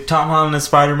 Dude, Tom Holland as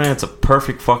Spider-Man, it's a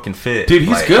perfect fucking fit. Dude,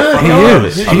 he's Like, good. I He fucking love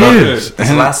is. it. He I love it. is. His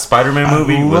And last Spider-Man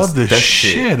movie I was love the that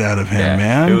shit out of him, Yeah,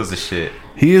 man. It was the shit.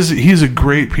 He's a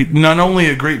great, not only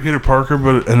a great Peter Parker,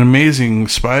 but an amazing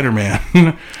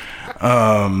Spider-Man.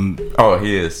 Oh,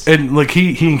 he is. And like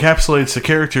he encapsulates the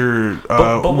character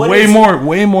But what way is-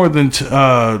 more than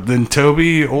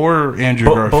Toby or Andrew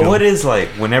Garfield. But what is like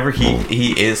whenever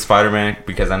he is Spider-Man?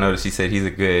 Because I noticed he said he's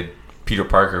a good Peter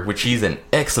Parker, which he's an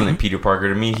excellent Peter Parker.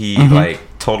 To me, he like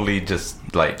totally just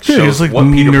like Yeah, shows he's, like,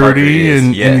 what Peter Parker nerdy is.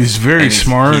 and Yes. he's very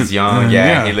smart. He's young. And,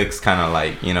 yeah, yeah. he looks kind of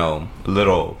like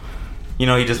little.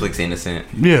 He just looks innocent.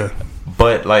 Yeah.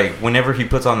 But like whenever he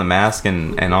puts on the mask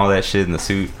and all that shit in the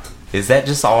suit, is that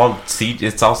just all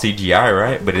it's all CGI,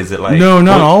 right? But is it like No,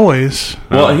 not always.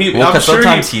 Well, I'm because sure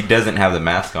sometimes he doesn't have the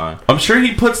mask on. I'm sure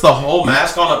he puts the whole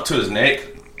mask on up to his neck,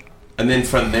 and then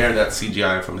from there, that's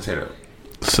CGI from his head up.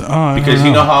 So, Because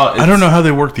you know how I don't know how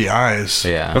they work the eyes.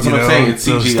 Yeah, That's You what I'm know, saying. It's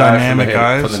those CGI dynamic from the head,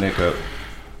 eyes. from the neck up.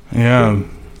 Yeah.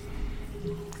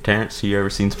 Terrence, you ever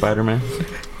seen Spider-Man?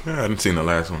 Yeah, I haven't seen the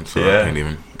last one, so Yeah. I can't really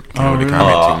really? comment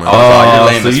too much. you're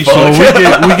lame so as you fuck.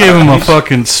 So we gave him a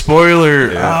fucking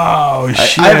spoiler. Oh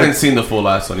shit! I haven't seen the full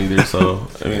last one either, so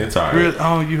I mean it's alright. Really?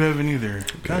 Oh, you haven't either.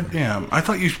 God damn! I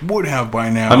thought you would have by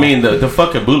now. I mean the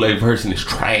fucking bootleg version is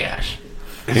trash,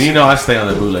 and you know I stay on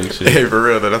the bootleg shit. Hey, for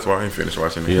real though, that's why I ain't finished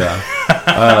watching it.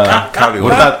 Yeah. Quality,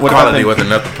 What about quality them-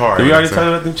 wasn't up to par. Did we you know already what talk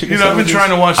I'm about them chicken I've been sandwiches? trying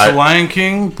to watch The Lion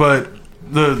King, but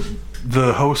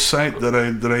the host site that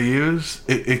I use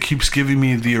it keeps giving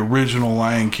me the original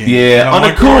Lion King. Yeah, And I'm on the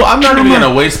like, cool. oh, I'm not even come on.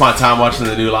 gonna waste my time watching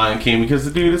the new Lion King because,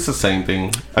 dude, it's the same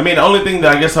thing. I mean, the only thing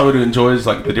that I guess I would enjoy is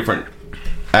like the different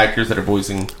actors that are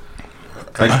voicing.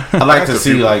 Like, I like to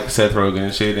see like Seth Rogen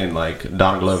and shit, and like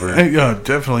Don Glover. Hey, yeah,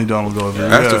 definitely Donald Glover. I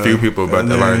asked a yeah. few people about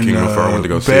And The Lion King then, before I went to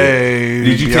go see Bae,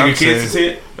 Did you take your Beyonce. kids to see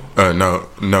it?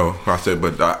 No. I said,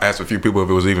 but I asked a few people if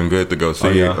it was even good to go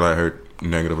see yeah. it. And I heard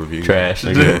negative reviews. Trash.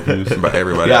 Yeah, but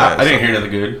everybody. Yeah, asked, I didn't so. hear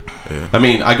nothing good. Yeah. I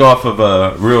mean, I go off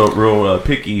of real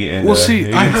picky, and Well, see,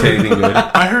 he I didn't say heard, anything good.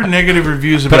 I heard negative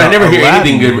reviews about But I never hear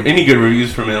Aladdin. any good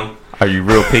reviews from him. Are you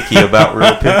real picky about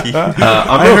real picky?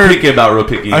 I'm real picky about real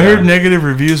picky. I heard negative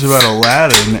reviews about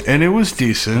Aladdin, and it was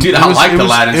decent. Dude, it I was, liked it was,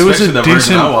 Aladdin, it was especially a the version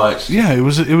decent, I watched. Yeah, it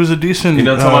was a decent. You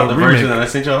know, talking about the remake. version that I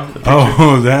sent y'all. The picture?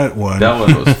 Oh, that one. That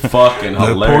one was fucking the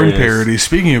hilarious. porn parody.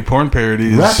 Speaking of porn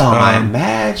parodies, Rap on my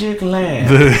magic land.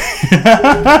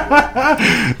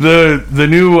 the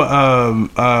new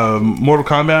Mortal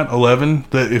Kombat 11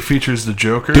 that it features the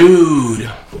Joker, Dude,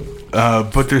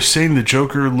 but they're saying the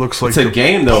Joker looks like It's a the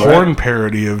game, though, porn right?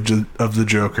 parody of the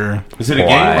Joker. is it a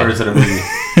Why? game or is it a movie?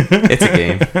 It's a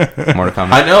game. Mortal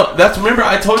Kombat. I know. Remember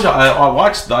I told y'all I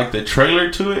watched like the trailer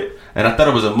to it and I thought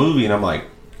it was a movie and I'm like,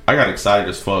 I got excited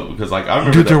as fuck because like I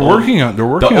remember Dude, they're the working on the a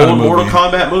old movie. Mortal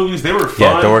Kombat movies. They were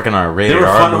fun. Yeah, they're working on a They rated were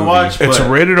R fun movie. to watch. It's but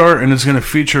rated R and it's going to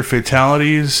feature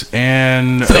fatalities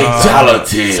and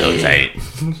fatality.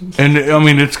 and I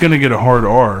mean it's going to get a hard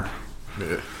R.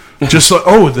 Just like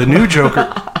the new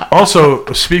Joker. Also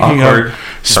speaking Awkward. of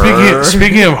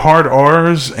hard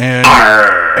R's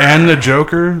and the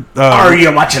Joker. Are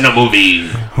you watching a movie?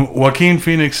 Joaquin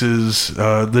Phoenix's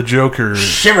the Joker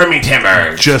Shiver me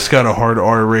timbers. just got a hard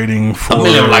R rating for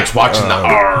Emilio likes watching the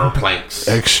R planks.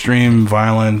 extreme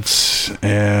violence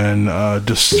and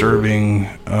disturbing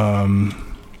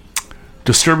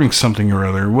something or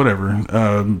other, whatever.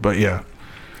 But yeah,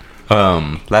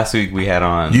 Last week we had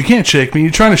on. you can't shake me.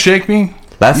 You trying to shake me?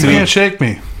 Last You week can't shake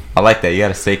me. I like that. You got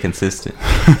to stay consistent.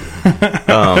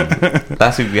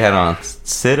 Last week we had on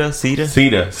Sita.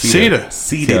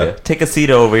 Sita. Take a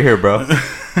Sita over here, bro.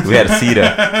 We had a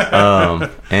Sita.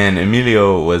 And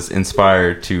Emilio was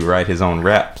inspired to write his own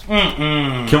rap.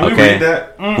 Can we Okay. read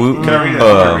that? We- Can I read it? Can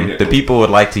I read it? The people would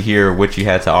like to hear what you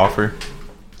had to offer.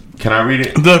 Can I read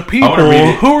it? The people. I wanna read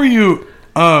it. Who are you?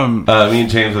 Me and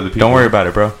James are the people. Don't worry about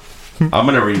it, bro. I'm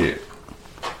gonna read it.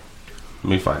 Let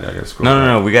me find it. I gotta scroll.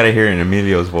 No. We got to hear it in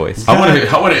Emilio's voice. I want to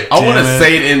Damn it.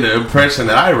 say it in the impression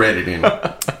that I read it in.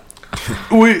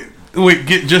 Wait.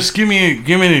 Just give me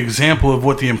an example of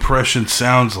what the impression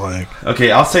sounds like.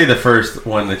 Okay, I'll say the first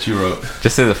one that you wrote.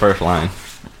 Just say the first line.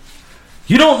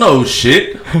 You don't know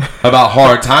shit about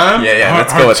hard times. Yeah.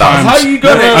 Let's Hard go with times. that. How you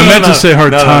gonna? I meant to say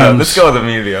hard times. Let's go with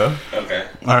Emilio. Okay.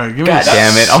 All right, give me God a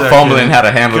damn it! I'm second. fumbling how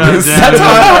to handle God this. damn That's it.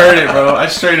 how I heard it, bro. I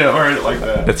straight up heard it like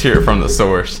that. Let's hear it from the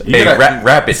source. Hey, gotta-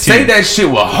 rap it too. Say that shit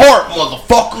with heart,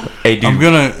 motherfucker. Hey, dude. I'm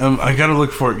gonna. I gotta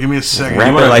look for it. Give me a second. Rap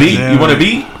You want it a like beat? damn You want a it.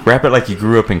 beat? Rap it like you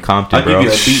grew up in Compton, I'll give bro. you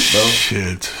a beat, bro.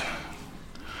 Shit.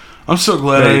 I'm so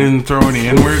glad I didn't throw any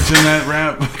N-words in that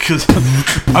rap because,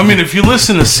 I mean, if you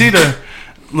listen to Sita,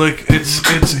 like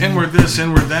it's N-word this,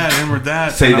 N-word that, N-word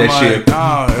that. Say and that I'm shit.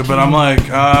 Like, but I'm like,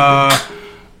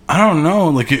 I don't know.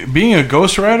 Like being a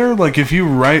ghostwriter, like if you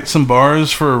write some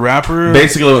bars for a rapper,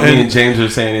 Basically, what me and James are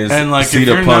saying is, and, like, if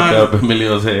Cedar you're pumped not- up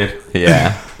Emilio's head.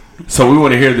 Yeah. So we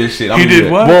want to hear this shit. I'm He gonna did do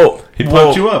it. what? Well, He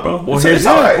pumped you up, bro. well, It's here's-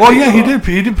 all right. Well, yeah, he did.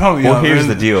 He did pump me Well, up. here's and-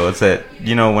 the deal. It's that,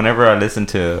 whenever I listen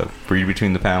to Read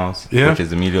Between the Panels, Yeah. which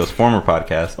is Emilio's former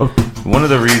podcast, one of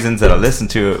the reasons that I listened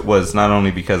to it was not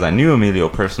only because I knew Emilio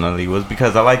personally, was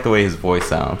because I like the way his voice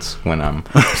sounds when I'm,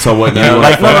 So what? you know,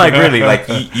 like, no, like really, like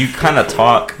you kind of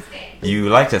talk, you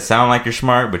like to sound like you're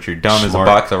smart, but you're dumb as a Smart.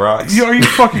 box of rocks. Are you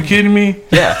fucking kidding me?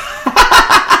 Yeah.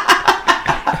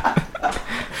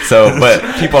 So, but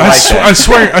people like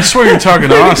that. I swear you're talking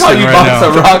to They Austin call you right box now.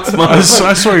 of rocks, man.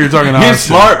 I swear you're talking to You're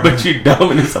Austin. smart, but you're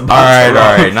dumb, and it's a box All of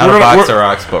rocks. right. Not We're- a box we're- of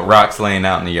rocks, but rocks laying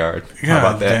out in the yard. How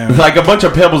about God that? damn. Like a bunch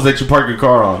of pebbles that you park your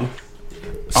car on.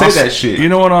 Say Austin, that shit. You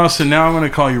know what, Austin? Now I'm going to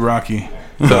call you Rocky.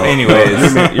 So,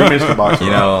 anyways, you're Mr. Box of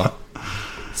you Rocks. know,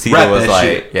 Cedar Rap was that like,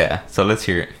 shit. yeah. So let's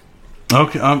hear it.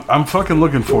 Okay, I'm fucking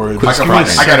looking for it. I Just can give me a find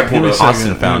it. I second, gotta pull give me it a up.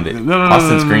 second. Austin found it. No,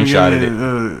 Austin no,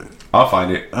 screenshotted it. I'll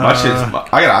find it. My shit's. I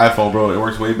got an iPhone, bro. It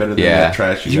works way better than Yeah. that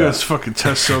trash you You got. guys fucking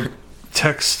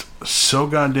text so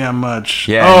goddamn much.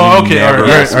 Yeah, Oh, you okay. All never right.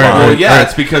 All right. respond. All Well, right. yeah,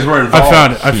 it's because we're involved. I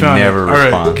found it. I He found it. never All right.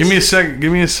 responds. Give me a second.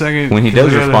 Give me a second. When he does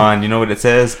I gotta- respond, you know what it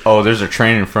says? Oh, there's a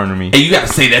train in front of me. Hey, you gotta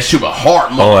say that shit with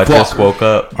heart, motherfucker. Oh, I just woke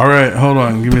up. All right. Hold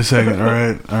on. Give me a second. All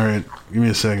right. All right. Give me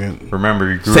a second.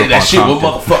 Remember, you grew Say up that on shit with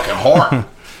Compton. motherfucking heart.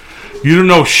 You don't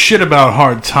know shit about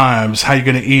hard times. How you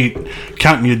gonna eat?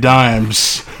 Counting your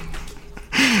dimes.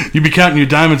 You be counting your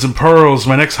diamonds and pearls.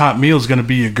 My next hot meal is gonna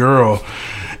be your girl.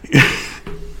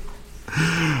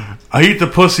 I eat the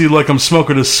pussy like I'm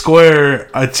smoking a square.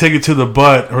 I take it to the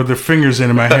butt or their fingers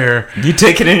into my hair. You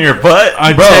take it in your butt?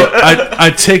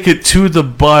 I take it to the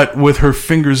butt with her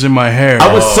fingers in my hair.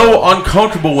 I was so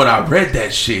uncomfortable when I read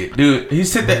that shit, dude. He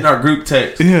said that in our group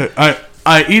text. Yeah,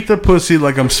 I eat the pussy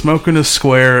like I'm smoking a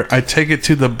square. I take it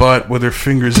to the butt with her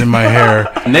fingers in my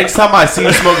hair. Next time I see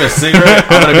you smoke a cigarette,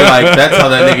 I'm gonna be like, "That's how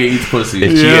that nigga eats pussy."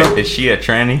 Is she a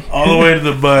tranny? All the way to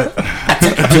the butt.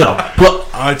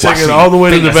 I take it all the way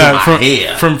to the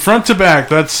back, from front to back.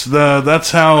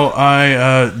 That's how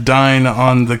I dine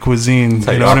on the cuisine.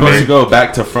 You know what I supposed mean? to go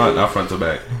back to front, not front to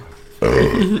back.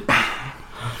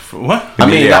 What? I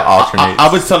mean, Yeah, alternate.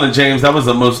 I was telling James that was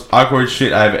the most awkward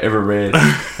shit I've ever read,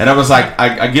 and I was like,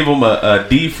 I give him a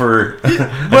D for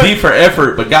D for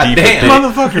effort, but goddamn,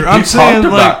 Motherfucker, I'm saying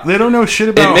like they don't know shit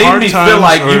about it made hard me times feel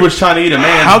like or you was trying to eat a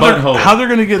man's butthole. how they're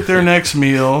gonna get their next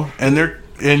meal, and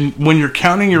when you're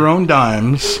counting your own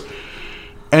dimes,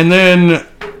 and then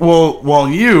while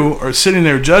you are sitting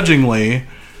there judgingly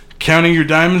counting your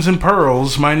diamonds and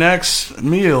pearls, my next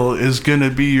meal is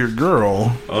gonna be your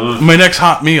girl. My next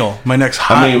hot meal. My next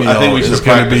hot meal I think we should is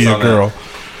gonna be practice your on girl.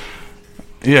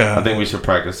 that. Yeah, I think we should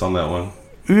practice on that one.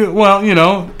 Yeah, well, you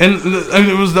know, and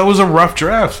that was a rough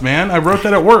draft, man. I wrote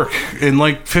that at work in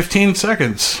like 15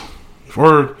 seconds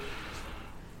or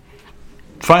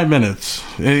 5 minutes.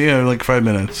 Yeah, like 5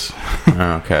 minutes.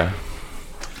 Okay.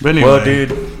 But anyway, Well,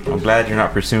 dude, I'm glad you're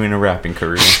not pursuing a rapping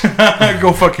career.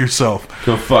 go fuck yourself.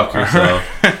 Go fuck yourself.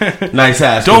 Nice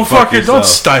ass. Don't Go fuck it. Don't yourself.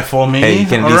 stifle me. Hey, you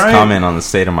can at all least right? comment on the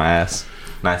state of my ass.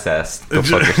 Nice ass. Go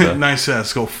fuck yourself. Nice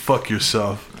ass. Go fuck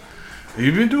yourself. Have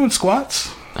you been doing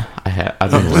squats?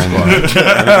 I've been running.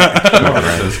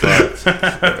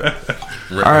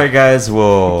 All right, guys.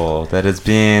 Well, that has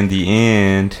been the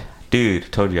end.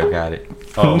 Dude, told you I got it.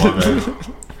 Oh my bad.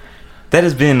 That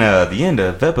has been the end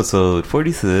of episode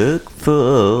 46.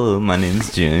 My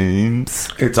name's James.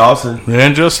 It's awesome.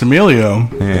 And just Emilio.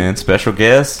 And special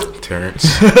guest.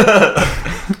 Terrence.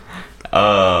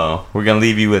 We're going to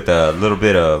leave you with a little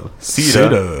bit of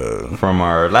Sita from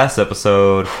our last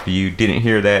episode. If you didn't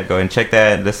hear that, go ahead and check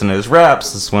that. Listen to his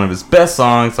raps. It's one of his best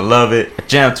songs. I love it. I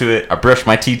jam to it. I brush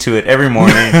my teeth to it every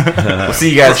morning. We'll see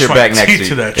you guys here back next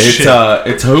week.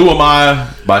 It's Who Am I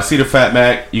by Cedar Fat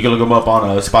Mac. You can look him up on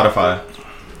Spotify.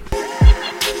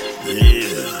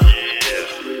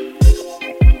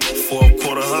 Fourth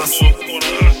quarter hustle.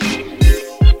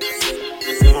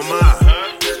 Who am I?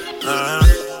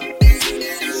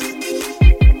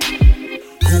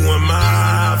 Who am I?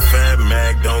 Fat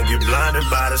Mac, don't get blinded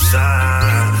by the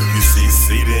shine. You see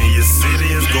Cedar in your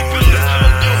city is going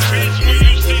down.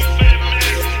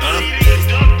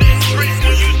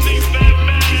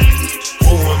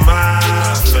 Who am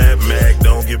I? Fat Mac,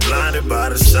 don't get blinded by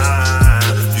the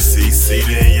shine. You see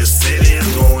Cedar in your city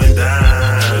is going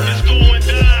down.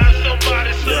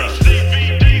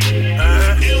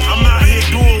 I'm out here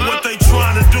doing what they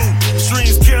trying to do.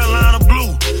 Streams Carolina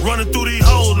blue, running through these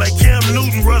hoes like Cam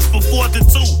Newton rushed for 4th and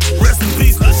 2. Rest in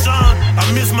peace, LaShawn. I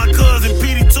miss my cousin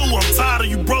PD2. I'm tired of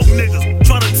you broke niggas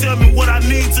trying to tell me what I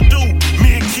need to do.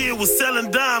 Me and Kid was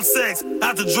selling dime sacks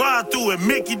out the drive-thru at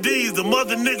Mickey D's. The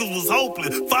mother niggas was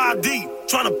hopeless, 5 deep,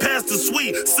 trying to pass the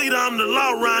sweet. See that I'm the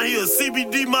law around here.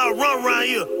 CBD my run around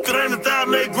here. Cause ain't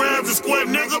 1,008 grams a square,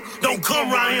 nigga. Don't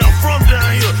come around here. I'm from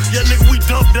down here. Yeah, nigga, we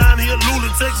dump down here. Lula,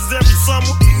 Texas every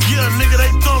summer. Yeah, nigga,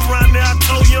 they come around there. I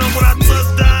told Young when I touch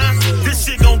down. This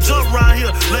shit gon' jump around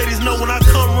here. Ladies know when I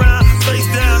come around. Face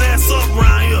down, ass up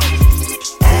around here.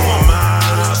 Oh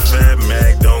my, Fat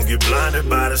Mac, don't get blinded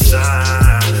by the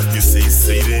shine. You see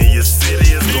Cedar in your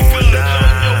city is going down.